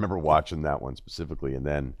because I remember watching that one specifically, and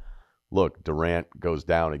then look, Durant goes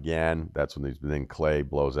down again. That's when then Clay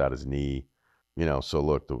blows out his knee. So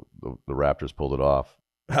look, the Raptors pulled it off.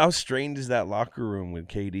 How strained is that locker room with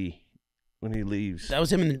KD when he leaves? That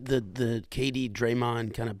was him in the KD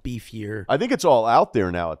Draymond kind of beef year. I think it's all out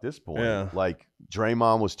there now at this point. Yeah. Like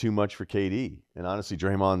Draymond was too much for KD, and honestly,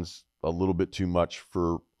 Draymond's a little bit too much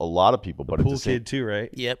for a lot of people. But pool kid too, right?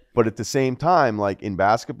 Yep. But at the same time, like in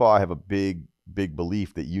basketball, I have a big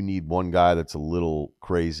belief that you need one guy that's a little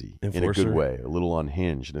crazy in a good way, a little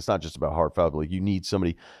unhinged. And it's not just about hard foul, but like you need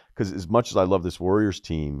somebody, because as much as I love this Warriors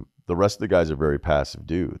team, the rest of the guys are very passive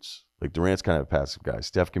dudes. Like Durant's kind of a passive guy.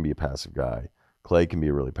 Steph can be a passive guy. Clay can be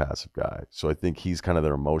a really passive guy. So I think he's kind of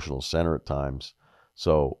their emotional center at times.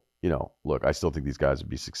 So, look, I still think these guys would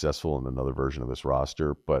be successful in another version of this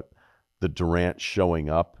roster, but the Durant showing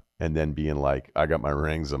up and then being like, I got my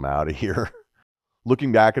rings, I'm out of here.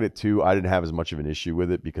 Looking back at it, too, I didn't have as much of an issue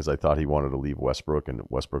with it because I thought he wanted to leave Westbrook, and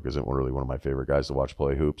Westbrook isn't really one of my favorite guys to watch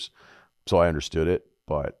play hoops. So I understood it,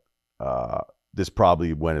 but this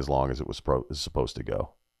probably went as long as it was supposed to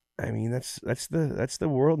go. I mean, that's the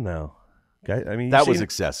world now. I mean, that was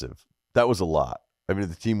excessive. That was a lot. I mean, if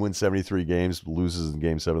the team wins 73 games, loses in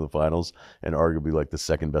Game 7 of the Finals, and arguably like the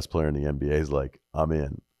second best player in the NBA is like, I'm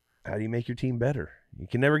in. How do you make your team better? You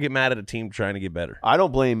can never get mad at a team trying to get better. I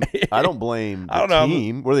don't blame the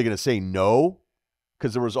team. Were they going to say no?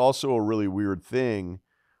 Because there was also a really weird thing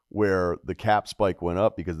where the cap spike went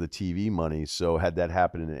up because of the TV money. So had that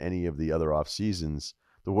happened in any of the other off seasons,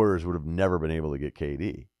 the Warriors would have never been able to get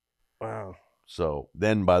KD. Wow. So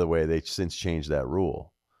then, by the way, they since changed that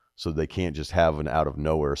rule. So they can't just have an out of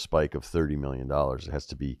nowhere spike of $30 million. It has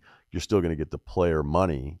to be, you're still going to get the player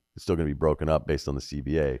money. It's still going to be broken up based on the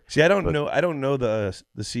CBA. See, I don't know the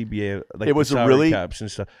CBA, like it was the a salary really caps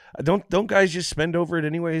and stuff. Don't guys just spend over it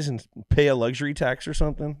anyways and pay a luxury tax or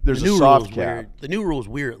something? There's a soft cap. The new rule is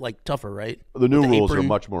weird, like tougher, right? The new rules are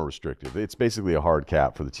much more restrictive. It's basically a hard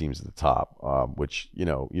cap for the teams at the top, which you're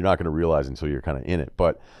not going to realize until you're kind of in it.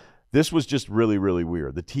 But this was just really, really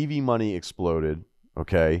weird. The TV money exploded.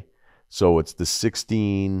 Okay, so it's the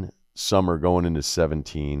 16 summer going into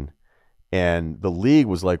 17. And the league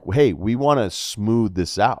was like, hey, we want to smooth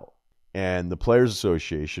this out. And the Players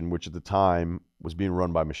Association, which at the time was being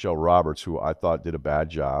run by Michelle Roberts, who I thought did a bad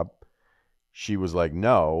job, she was like,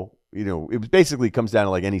 no. It basically comes down to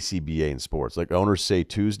like any CBA in sports. Like owners say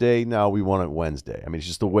Tuesday, no, we want it Wednesday. I mean, it's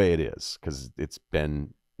just the way it is because it's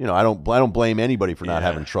been, I don't blame anybody for not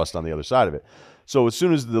having trust on the other side of it. So as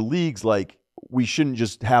soon as the league's like, we shouldn't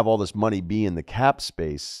just have all this money be in the cap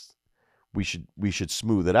space, we should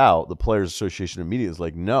smooth it out. The Players Association immediately is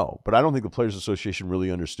like, no. But I don't think the Players Association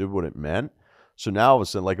really understood what it meant. So now all of a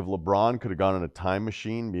sudden, like if LeBron could have gone in a time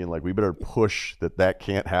machine being like, we better push that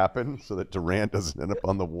can't happen so that Durant doesn't end up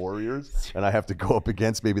on the Warriors and I have to go up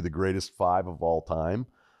against maybe the greatest 5 of all time.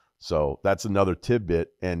 So that's another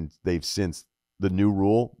tidbit. And they've since, the new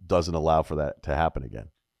rule doesn't allow for that to happen again.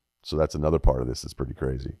 So that's another part of this that's pretty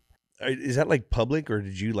crazy. Is that like public or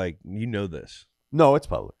did you this? No, it's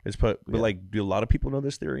public. But like, do a lot of people know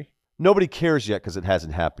this theory? Nobody cares yet because it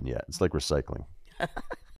hasn't happened yet. It's like recycling.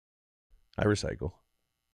 I recycle.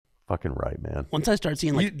 Fucking right, man. Once I start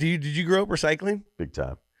seeing did you grow up recycling? Big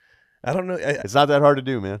time. I don't know. It's not that hard to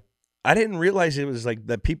do, man. I didn't realize it was like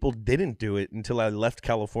that people didn't do it until I left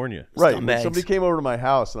California. Right. When somebody came over to my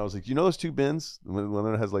house and I was like, you know those 2 bins?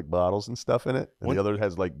 One has like bottles and stuff in it and the other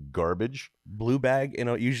has like garbage. Blue bag.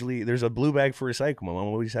 Usually there's a blue bag for recycle. My mom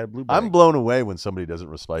always had a blue bag. I'm blown away when somebody doesn't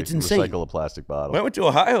recycle a plastic bottle. When I went to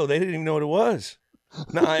Ohio, they didn't even know what it was.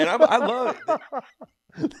 No, and I love it.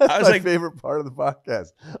 That's my favorite part of the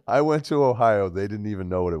podcast. I went to Ohio. They didn't even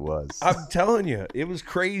know what it was. I'm telling you, it was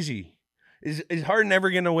crazy. Is Harden ever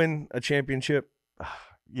going to win a championship?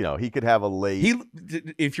 He could have a late.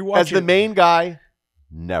 If you're watching as the main guy,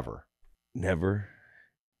 never.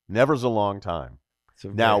 Never's a long time.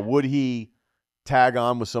 Now, would he tag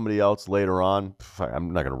on with somebody else later on,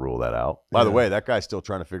 I'm not going to rule that out. By the way, that guy's still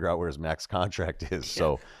trying to figure out where his max contract is.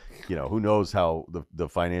 So, who knows how the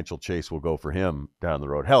financial chase will go for him down the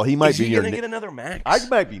road. Hell, he might be going to get another max? I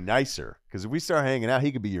might be nicer because if we start hanging out,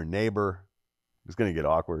 he could be your neighbor. It's going to get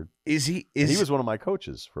awkward. He was one of my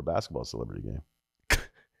coaches for a basketball celebrity game.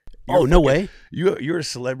 No way. You're a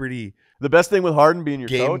celebrity. The best thing with Harden being your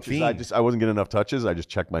Game coach fiend. is I wasn't getting enough touches. I just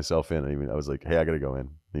checked myself in. I was like, hey, I got to go in.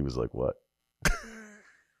 He was like, what?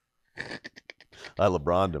 I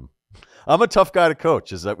LeBron'd him. I'm a tough guy to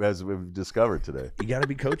coach, as we've discovered today. You got to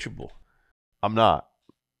be coachable. I'm not.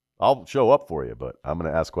 I'll show up for you, but I'm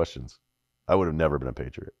going to ask questions. I would have never been a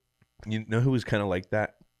Patriot. You know who was kind of like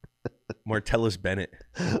that? Martellus Bennett.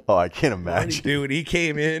 Oh, I can't imagine. Dude, he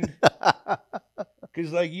came in.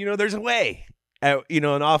 Because, there's a way. An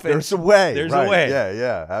offense. There's a way. There's a way.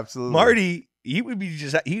 Yeah, absolutely. Marty,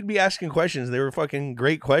 he'd be asking questions. They were fucking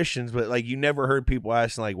great questions, but you never heard people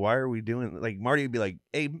asking why are we doing? Marty would be like,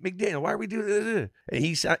 "Hey, McDaniel, why are we doing this?" And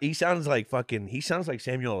he sounds like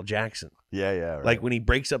Samuel L. Jackson. Yeah, right. When he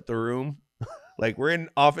breaks up the room. We're in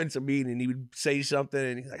offensive meeting and he would say something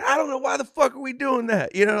and he's like, I don't know why the fuck are we doing that?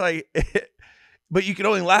 But you could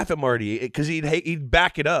only laugh at Marty because he'd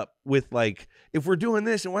back it up with if we're doing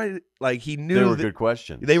this and why he knew they were good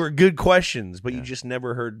questions. They were good questions, but you just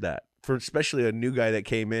never heard that for especially a new guy that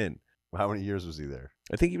came in. How many years was he there?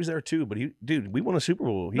 I think he was there too, but we won a Super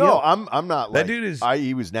Bowl. I'm not. That dude is.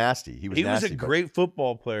 He was nasty. He was a great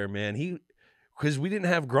football player, man. Because we didn't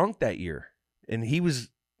have Gronk that year, and he was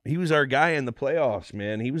our guy in the playoffs,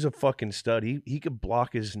 man. He was a fucking stud. He could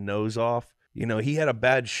block his nose off. He had a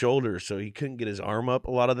bad shoulder, so he couldn't get his arm up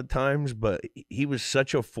a lot of the times, but he was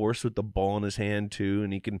such a force with the ball in his hand too,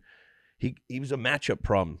 and he was a matchup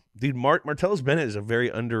problem. Dude, Martellus Bennett is a very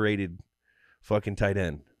underrated fucking tight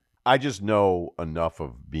end. I just know enough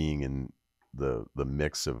of being in the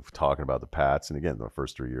mix of talking about the Pats, and again, the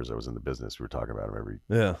first 3 years I was in the business, we were talking about them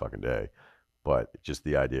every fucking day. But just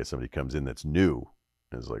the idea somebody comes in that's new.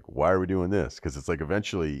 It's like, why are we doing this? Because it's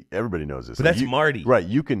eventually everybody knows this. But that's Marty, right?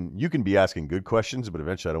 You can be asking good questions, but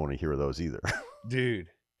eventually I don't want to hear those either. Dude,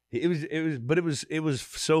 it was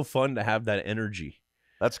so fun to have that energy.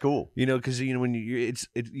 That's cool. Because when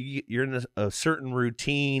you're in a certain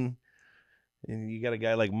routine, and you got a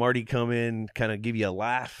guy like Marty come in, kind of give you a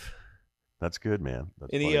laugh. That's good, man.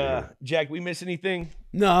 That's Jack, we miss anything?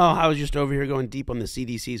 No, I was just over here going deep on the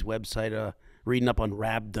CDC's website, reading up on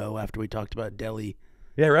Rhabdo after we talked about Delhi.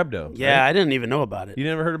 Yeah, Rhabdo. Yeah, right? I didn't even know about it. You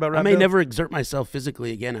never heard about Rhabdo? I may never exert myself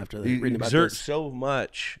physically again after reading about this. You exert so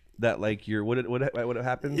much that what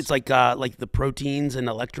happens? It's like the proteins and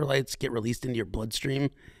electrolytes get released into your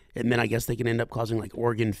bloodstream, and then I guess they can end up causing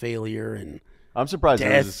organ failure and I'm surprised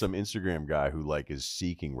death. There's some Instagram guy who is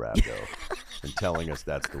seeking Rhabdo and telling us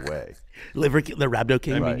that's the way. The Rhabdo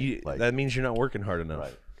King. I mean, that means you're not working hard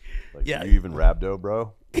enough. Right. Yeah. You even Rhabdo,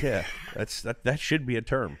 bro? Yeah, that should be a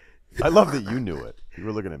term. I love that you knew it. You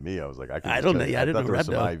were looking at me. I was like, I don't know. Yeah, I didn't know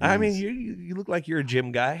Rhabdo. I mean, you look like you're a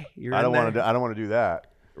gym guy. I don't want to do that.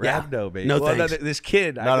 Rhabdo, baby. No, thanks. This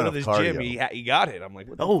kid, I go to this cardio. gym. He got it. I'm like,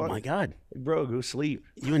 what the fuck? My God, bro, go sleep.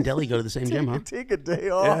 You and Delhi go to the same gym, huh? Take a day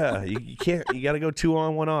off. Yeah, you can't. You got to go 2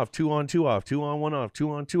 on, 1 off, 2 on, 2 off, 2 on, 1 off, 2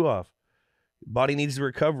 on, 2 off. Body needs the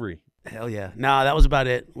recovery. Hell yeah. Nah, that was about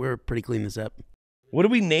it. We're pretty clean this up. What do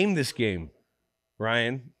we name this game,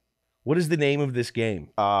 Ryan? What is the name of this game?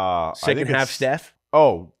 Second half Steph?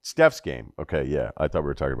 Oh, Steph's game. Okay, yeah. I thought we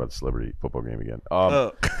were talking about the celebrity football game again.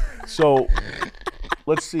 So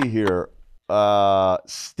let's see here.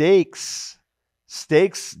 Stakes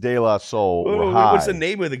de la Soul were high. What's the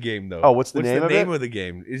name of the game, though? Oh, what's the name of the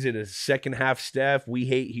game? Is it a second half Steph? We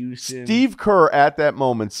hate Houston. Steve Kerr at that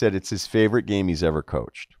moment said it's his favorite game he's ever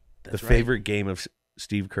coached. That's the favorite game of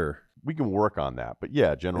Steve Kerr. We can work on that, but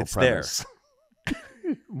yeah, general premise.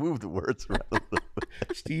 Move the words around a little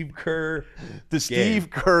bit. Steve Kerr. Steve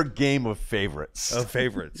Kerr game of favorites.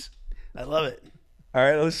 I love it. All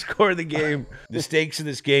right, let's score the game. The stakes of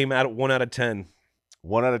this game 1 out of 10.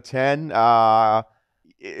 1 out of 10.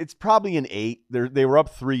 It's probably an 8. They were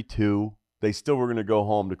up 3-2. They still were going to go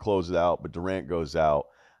home to close it out, but Durant goes out.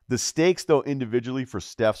 The stakes, though, individually for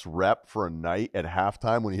Steph's rep for a night at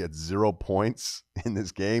halftime when he had 0 points in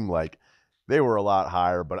this game, they were a lot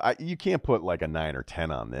higher. But you can't put a 9 or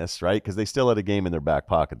 10 on this, right? Because they still had a game in their back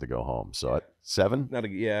pocket to go home. So 7?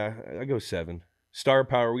 I go 7. Star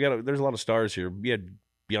power. There's a lot of stars here. We had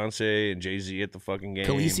Beyonce and Jay-Z at the fucking game.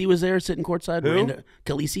 Khaleesi was there sitting courtside. Who?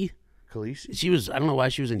 Khaleesi. Khaleesi? She was. I don't know why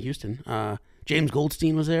she was in Houston. James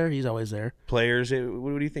Goldstein was there. He's always there. Players. What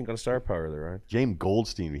do you think on star power there, Ryan? James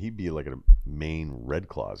Goldstein. He'd be at a Maine Red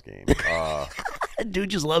Claws game. Dude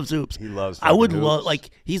just loves hoops. He loves. I would hoops. love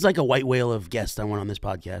he's like a white whale of guests I want on this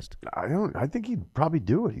podcast. I think he'd probably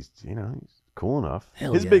do it. He's cool enough.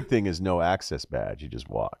 Hell His yeah. big thing is no access badge. He just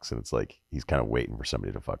walks, and it's like he's kind of waiting for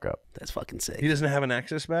somebody to fuck up. That's fucking sick. He doesn't have an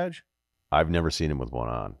access badge? I've never seen him with one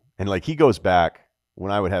on. And like he goes back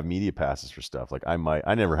when I would have media passes for stuff. Like I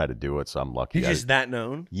never had to do it, so I'm lucky. He's just that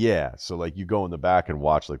known? Yeah. So like you go in the back and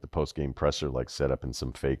watch like the post game presser like set up in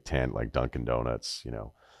some fake tent like Dunkin' Donuts,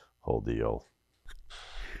 whole deal.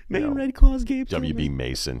 Main Red Claws game. WB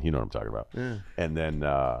Mason, you know what I'm talking about. Yeah. And then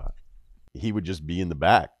he would just be in the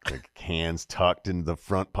back, like hands tucked into the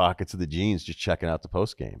front pockets of the jeans, just checking out the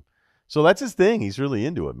post game. So that's his thing. He's really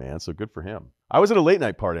into it, man. So good for him. I was at a late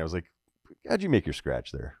night party. I was like, how'd you make your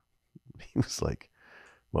scratch there? He was like,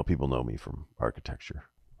 well, people know me from architecture.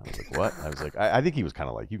 I was like, what? I was like, I think he was kind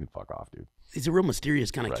of like, you can fuck off, dude. He's a real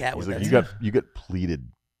mysterious kind of cat with like, that. you got pleated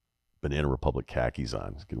Banana Republic khakis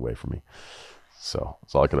on. Get away from me. So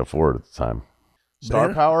that's all I could afford at the time.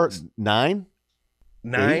 Star power 9.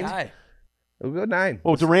 9. 8? We'll go 9.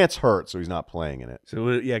 Well, Durant's hurt, so he's not playing in it. So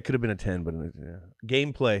yeah, it could have been a 10, but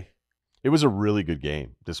gameplay. It was a really good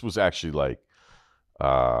game. This was actually like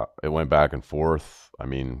it went back and forth. I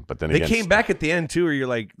mean, but then they came back at the end too, where you're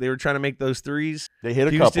like they were trying to make those threes. They hit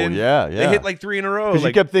a Houston, couple, yeah. They hit like 3 in a row. Because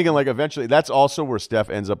you kept thinking like eventually that's also where Steph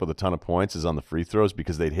ends up with a ton of points is on the free throws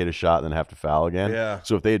because they'd hit a shot and then have to foul again. Yeah.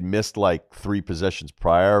 So if they had missed like 3 possessions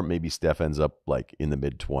prior, maybe Steph ends up like in the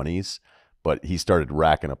mid-20s. But he started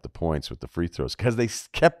racking up the points with the free throws because they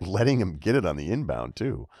kept letting him get it on the inbound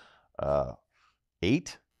too.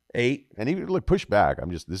 8. And he would like push back.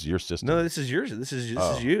 This is your system. No, this is yours. This is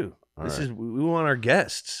you. This is we want our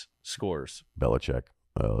guests' scores. Belichick.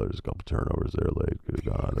 Well, there's a couple turnovers there late. Could have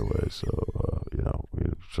gone either way. So we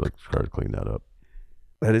should like try to clean that up.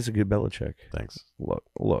 That is a good Belichick. Thanks.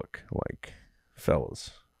 Look, like fellas,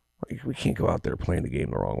 like we can't go out there playing the game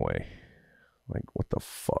the wrong way. Like what the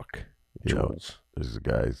fuck, Jules? There's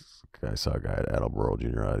I saw a guy at Attleboro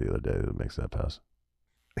Junior High the other day that makes that pass.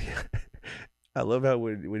 I love how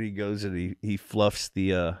when he goes and he fluffs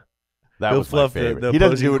the that was my favorite. The he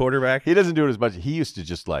doesn't do it, quarterback. He doesn't do it as much. He used to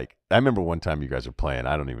just like. I remember one time you guys were playing.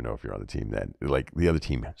 I don't even know if you're on the team then. Like the other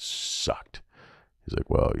team sucked. He's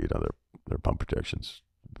like, well, their pump protections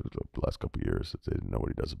the last couple of years. They didn't know what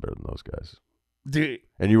he does better than those guys. Dude.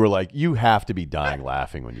 And you were like, you have to be dying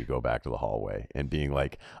laughing when you go back to the hallway and being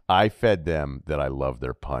like, I fed them that I love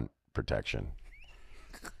their punt protection.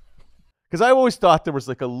 Because I always thought there was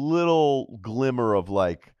like a little glimmer of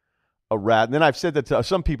like a rat. And then I've said that to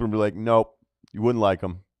some people and be like, nope, you wouldn't like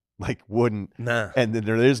them. Like, wouldn't. Nah. And then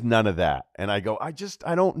there is none of that. And I go, I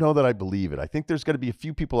don't know that I believe it. I think there's got to be a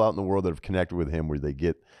few people out in the world that have connected with him where they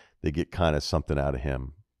get kind of something out of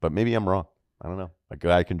him. But maybe I'm wrong. I don't know. A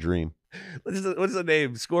guy can dream. What's the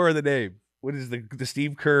name? Score of the name. What is the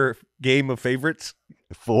Steve Kerr game of favorites?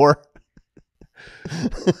 4.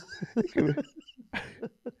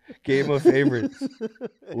 Game of favorites.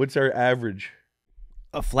 What's our average?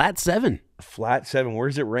 A flat 7. A flat 7. Where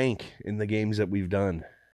does it rank in the games that we've done?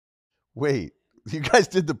 Wait, you guys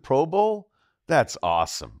did the Pro Bowl? That's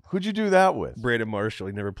awesome. Who'd you do that with? Brandon Marshall.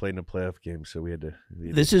 He never played in a playoff game, so we had to.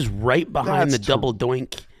 This is right behind the double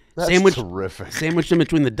doink. That's terrific. Sandwiched in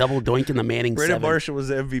between the double doink and the Manning Brandon 7. Marshall was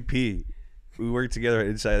the MVP. We worked together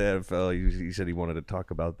inside the NFL. He said he wanted to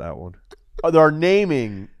talk about that one. Our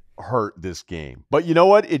naming hurt this game, but you know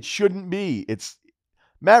what? It shouldn't be. It's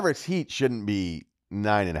Mavericks Heat shouldn't be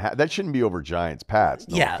 9.5. That shouldn't be over Giants Pats.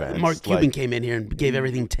 No offense. Mark Cuban came in here and gave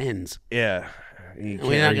everything 10s. Yeah.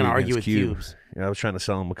 We're not going to argue with cubes. Yeah, I was trying to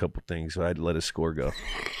sell him a couple things, so I had to let his score go.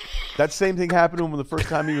 That same thing happened to him the first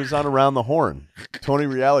time he was on Around the Horn. Tony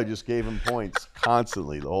Reale just gave him points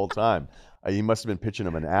constantly the whole time. He must have been pitching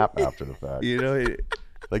him an app after the fact.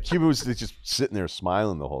 Like Cuban was just sitting there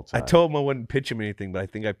smiling the whole time. I told him I wouldn't pitch him anything, but I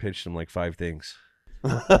think I pitched him like 5 things.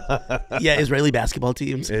 Yeah, Israeli basketball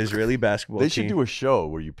teams. Israeli basketball They should do a show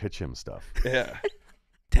where you pitch him stuff. Yeah.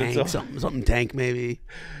 Tank, something tank maybe.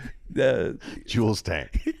 Jules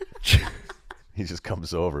Tank. He just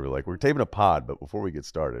comes over. We're like, we're taping a pod, but before we get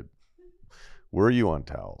started, where are you on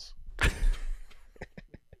towels?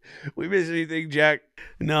 We missed anything, Jack?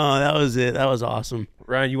 No, that was it. That was awesome.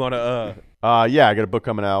 Ryan, you want to yeah, I got a book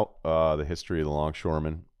coming out, The History of the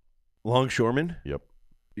Longshoreman. Longshoreman? Yep.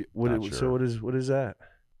 So what is that?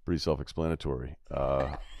 Pretty self-explanatory.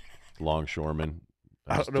 Longshoreman.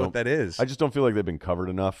 I don't know what that is. I just don't feel like they've been covered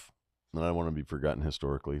enough, and I don't want to be forgotten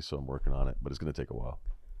historically, so I'm working on it, but it's going to take a while.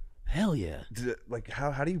 Hell yeah. Like,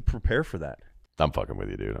 how do you prepare for that? I'm fucking with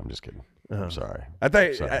you, dude. I'm just kidding. I'm sorry. I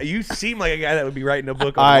thought you seem like a guy that would be writing a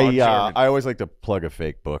book on I always like to plug a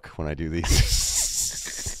fake book when I do these.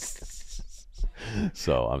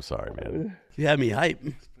 So I'm sorry, man. You had me hype.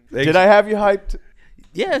 Did I have you hyped?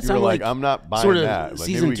 Yeah, it You were sounded like, I'm not buying sort of that. Like,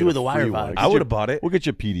 maybe season we 2 get of The a Wire free one. vibes. I would have bought it. We'll get you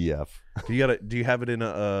a PDF. Do you have it in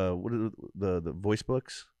a what is it, the voice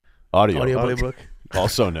books? Audiobook. Book?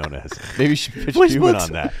 Also known as. Maybe you should pitch Voice Cuban books.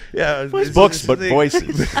 on that. Yeah, Books, but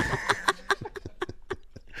voices.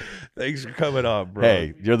 Thanks for coming on, bro.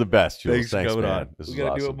 Hey, you're the best, Jules. Thanks for coming man. on. This We is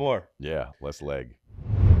gotta do awesome. it more. Yeah, let's leg.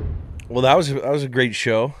 Well, that was a great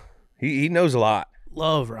show. He knows a lot.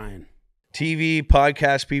 Love Ryan. TV,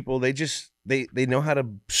 podcast people, they know how to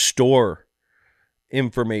store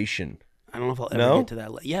information. I don't know if I'll ever get to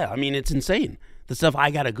that. Yeah, I mean, it's insane. The stuff I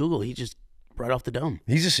got to Google, he just right off the dome.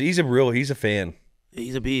 He's a fan.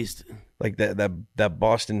 He's a beast. Like that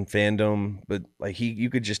Boston fandom, but like you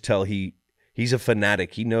could just tell he's a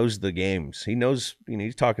fanatic. He knows the games. He knows,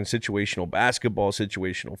 he's talking situational basketball,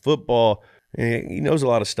 situational football. He knows a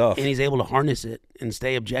lot of stuff. And he's able to harness it and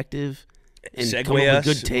stay objective and come up Segue with us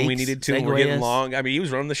good takes. when we needed to. We're getting long. I mean, he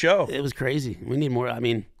was running the show. It was crazy. We need more. I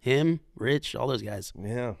mean, him, Rich, all those guys.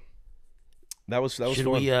 Yeah. That was Should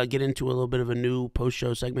fun. we get into a little bit of a new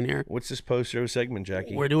post-show segment here? What's this post-show segment,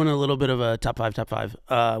 Jackie? We're doing a little bit of a top five,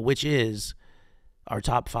 which is our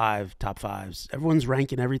top fives. Everyone's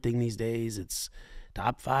ranking everything these days. It's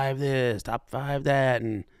top 5 this, top 5 that,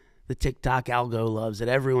 and the TikTok algo loves it.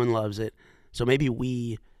 Everyone loves it. So maybe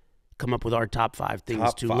we come up with our top 5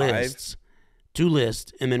 things to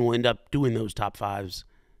list, and then we'll end up doing those top 5s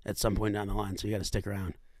at some point down the line. So you got to stick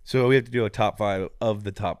around. So we have to do a top 5 of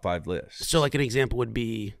the top 5 list. So like an example would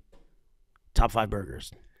be top 5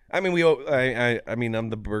 burgers. I mean, I mean, I'm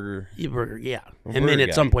the burger. Yeah, burger, yeah. I'm And then burger at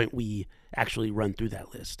guy. some point we actually run through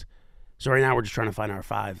that list. So right now we're just trying to find our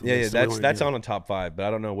 5. Yeah, lists that we wanna that's do. on a top 5, but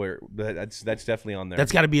I don't know where. But that's definitely on there.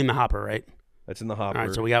 That's got to be in the hopper, right? That's in the hopper. All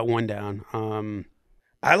right, so we got one down.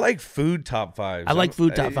 I like food top 5s. I like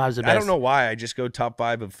food top 5s the I don't best. know why. I just go top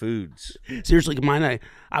 5 of foods. Seriously, mine.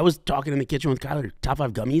 I was talking in the kitchen with Kyler. Top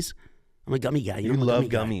 5 gummies. I'm a gummy guy. You know I'm a love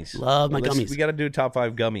gummy guy. gummies. Love my gummies. We got to do a top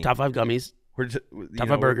 5 gummy. Top 5 gummies. We're Top 5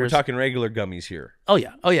 We're burgers. talking regular gummies here. Oh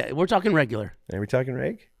yeah. We're talking regular. Are we talking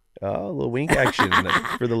reg? Oh, a little wink action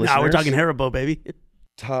for the listeners. No, we're talking Haribo, baby.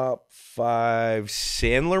 Top 5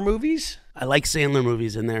 Sandler movies. I like Sandler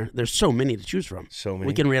movies in there. There's so many to choose from. So many.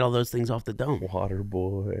 We can rate all those things off the dome.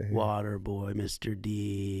 Waterboy. Waterboy, Mr.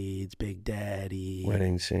 Deeds, Big Daddy,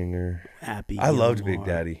 Wedding Singer. Happy. I loved Gilmore. Big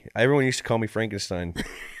Daddy. Everyone used to call me Frankenstein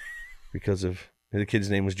because of the kid's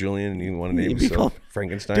name was Julian, and he wanted to name Be himself called-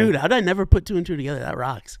 Frankenstein. Dude, how did I never put 2 and 2 together? That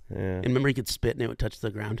rocks. Yeah. And remember, he could spit and it would touch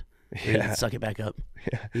the ground. He Yeah. could suck it back up.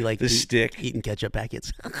 Yeah. He like The stick. eating ketchup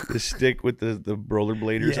packets. The stick with the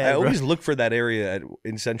rollerbladers. Yeah, I always bro. look for that area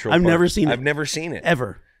in Central I've Park. never seen it. I've never seen it.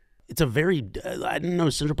 Ever. It's a very. I didn't know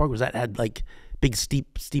Central Park had like big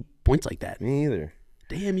steep points like that. Me either.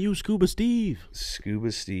 Damn you, Scuba Steve.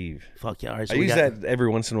 Scuba Steve. Fuck yeah! All right, so I we use got, that every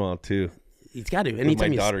once in a while too. He's got to. With Anytime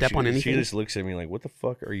my you daughter, step on she anything. just looks at me like, "What the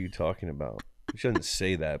fuck are you talking about?" She doesn't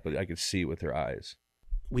say that, but I could see it with her eyes.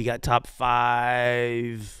 We got top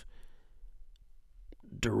 5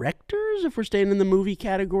 directors. If we're staying in the movie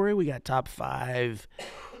category, we got top 5.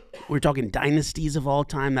 We're talking dynasties of all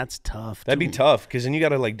time. That's tough. That'd be tough because then you got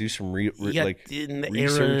to like do some You got like in the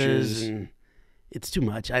researches. eras and it's too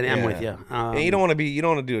much. I'm with you. And you don't want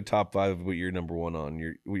to do a top 5 of what you're number 1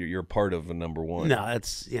 on. You're part of a number 1. No,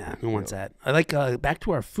 that's who wants that? I like back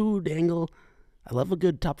to our food angle. I love a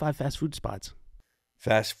good top 5 fast food spots.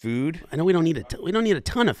 Fast food. I know we don't need a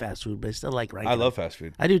ton of fast food, but I still like ranking. I love fast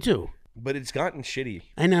food, I do too. but it's gotten shitty.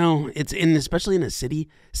 I know especially in a city.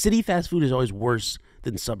 City fast food is always worse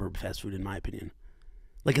than suburb fast food, in my opinion.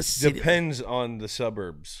 Like a city. Depends on the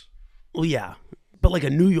suburbs. Well, yeah, but like a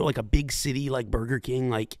New York, like a big city, like Burger King,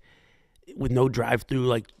 like with no drive-through,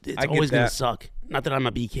 like it's I get always gonna that. suck. Not that I'm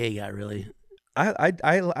a BK guy, really.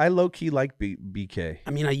 I low key like BK. I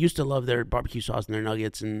mean, I used to love their barbecue sauce and their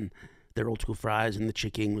nuggets and their old school fries, and the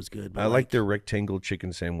chicken was good. But I like their rectangle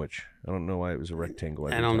chicken sandwich. I don't know why it was a rectangle.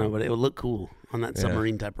 I don't know, but it would look cool on that Yeah.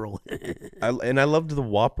 submarine type roll. I loved the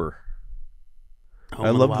Whopper. Oh, I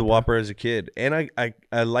loved the Whopper as a kid, and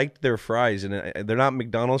I liked their fries, and they're not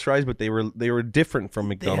McDonald's fries, but they were different from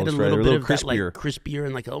They had McDonald's a fries. little They were a bit little of that, crispier. like crispier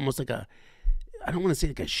and like almost like a. I don't want to say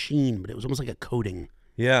like a sheen, but it was almost like a coating.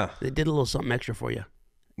 Yeah, They did a little something extra for you.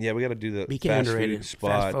 yeah. We got to do the BK fast underrated. food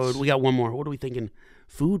spots. Fast food. We got one more. What are we thinking?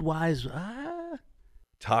 Food wise,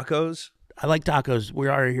 Tacos. I like tacos. We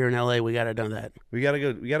are here in LA. We got to do that. We gotta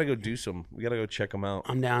go do some. We gotta go check them out.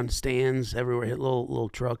 I'm down. Stands everywhere. Hit little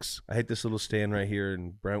trucks. I hate this little stand right here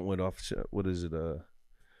in Brentwood off. What is it?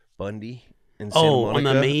 Bundy in Santa Oh, on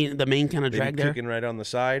Monica. the main kind of They drag be there, cooking right on the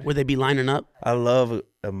side. where they be lining up. I love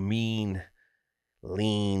a mean,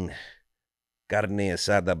 lean, Carne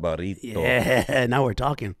asada burrito. Yeah, now we're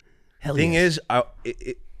talking. Hell Thing yes.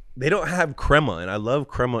 is, they don't have crema, and I love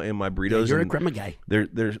crema in my burritos. Yeah, you're a crema guy.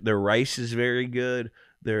 Their rice is very good.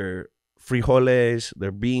 Their frijoles,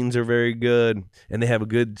 their beans are very good, and they have a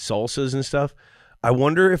good salsas and stuff. I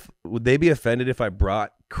wonder would they be offended if I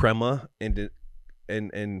brought crema and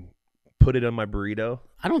put it on my burrito?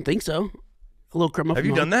 I don't think so. A little crema. Have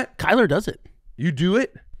you done that? Kyler does it. You do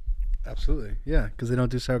it? Absolutely. Yeah, because they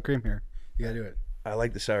don't do sour cream here. You got to do it. I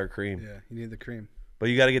like the sour cream. Yeah, you need the cream. But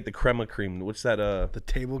you got to get the crema cream. What's that? The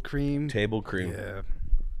table cream. Table cream. Yeah.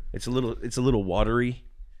 It's a little watery.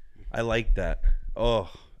 I like that. Oh,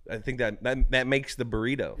 I think that makes the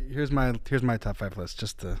burrito. Here's my top 5 list,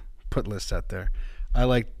 just to put lists out there. I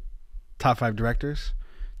like top 5 directors,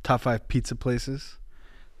 top 5 pizza places,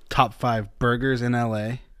 top 5 burgers in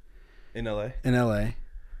LA. In LA.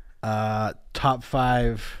 Top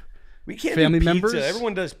 5 we can't family do pizza. members.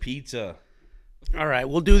 Everyone does pizza. All right,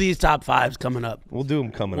 we'll do these top 5s coming up. We'll do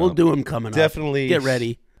them coming up. We'll do them coming up. Definitely. Get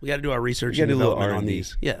ready. We got to do our research and development on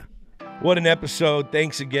these. Yeah. What an episode.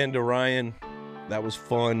 Thanks again to Ryan. That was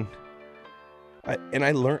fun. I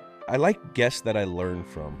like guests that I learn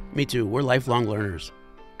from. Me too. We're lifelong learners.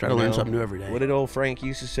 Try to learn something new every day. What did old Frank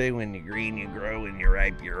used to say? When you're green, you grow. When you're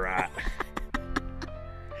ripe, you're rot.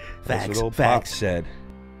 That's what old Pop said.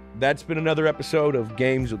 That's been another episode of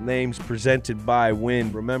Games with Names presented by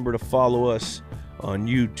Wynn. Remember to follow us on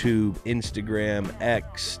YouTube, Instagram,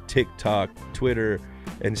 X, TikTok, Twitter,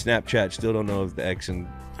 and Snapchat. Still don't know if the X and...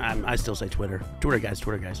 I still say Twitter. Twitter guys.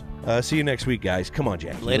 See you next week, guys. Come on,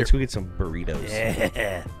 Jackie. Later. Let's go get some burritos.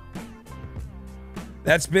 Yeah.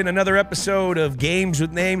 That's been another episode of Games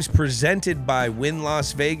with Names presented by Wynn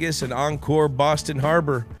Las Vegas and Encore Boston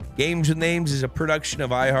Harbor. Games with Names is a production of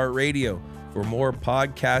iHeartRadio. For more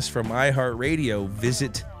podcasts from iHeartRadio,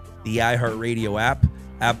 visit the iHeartRadio app,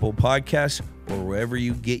 Apple Podcasts, or wherever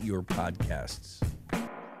you get your podcasts.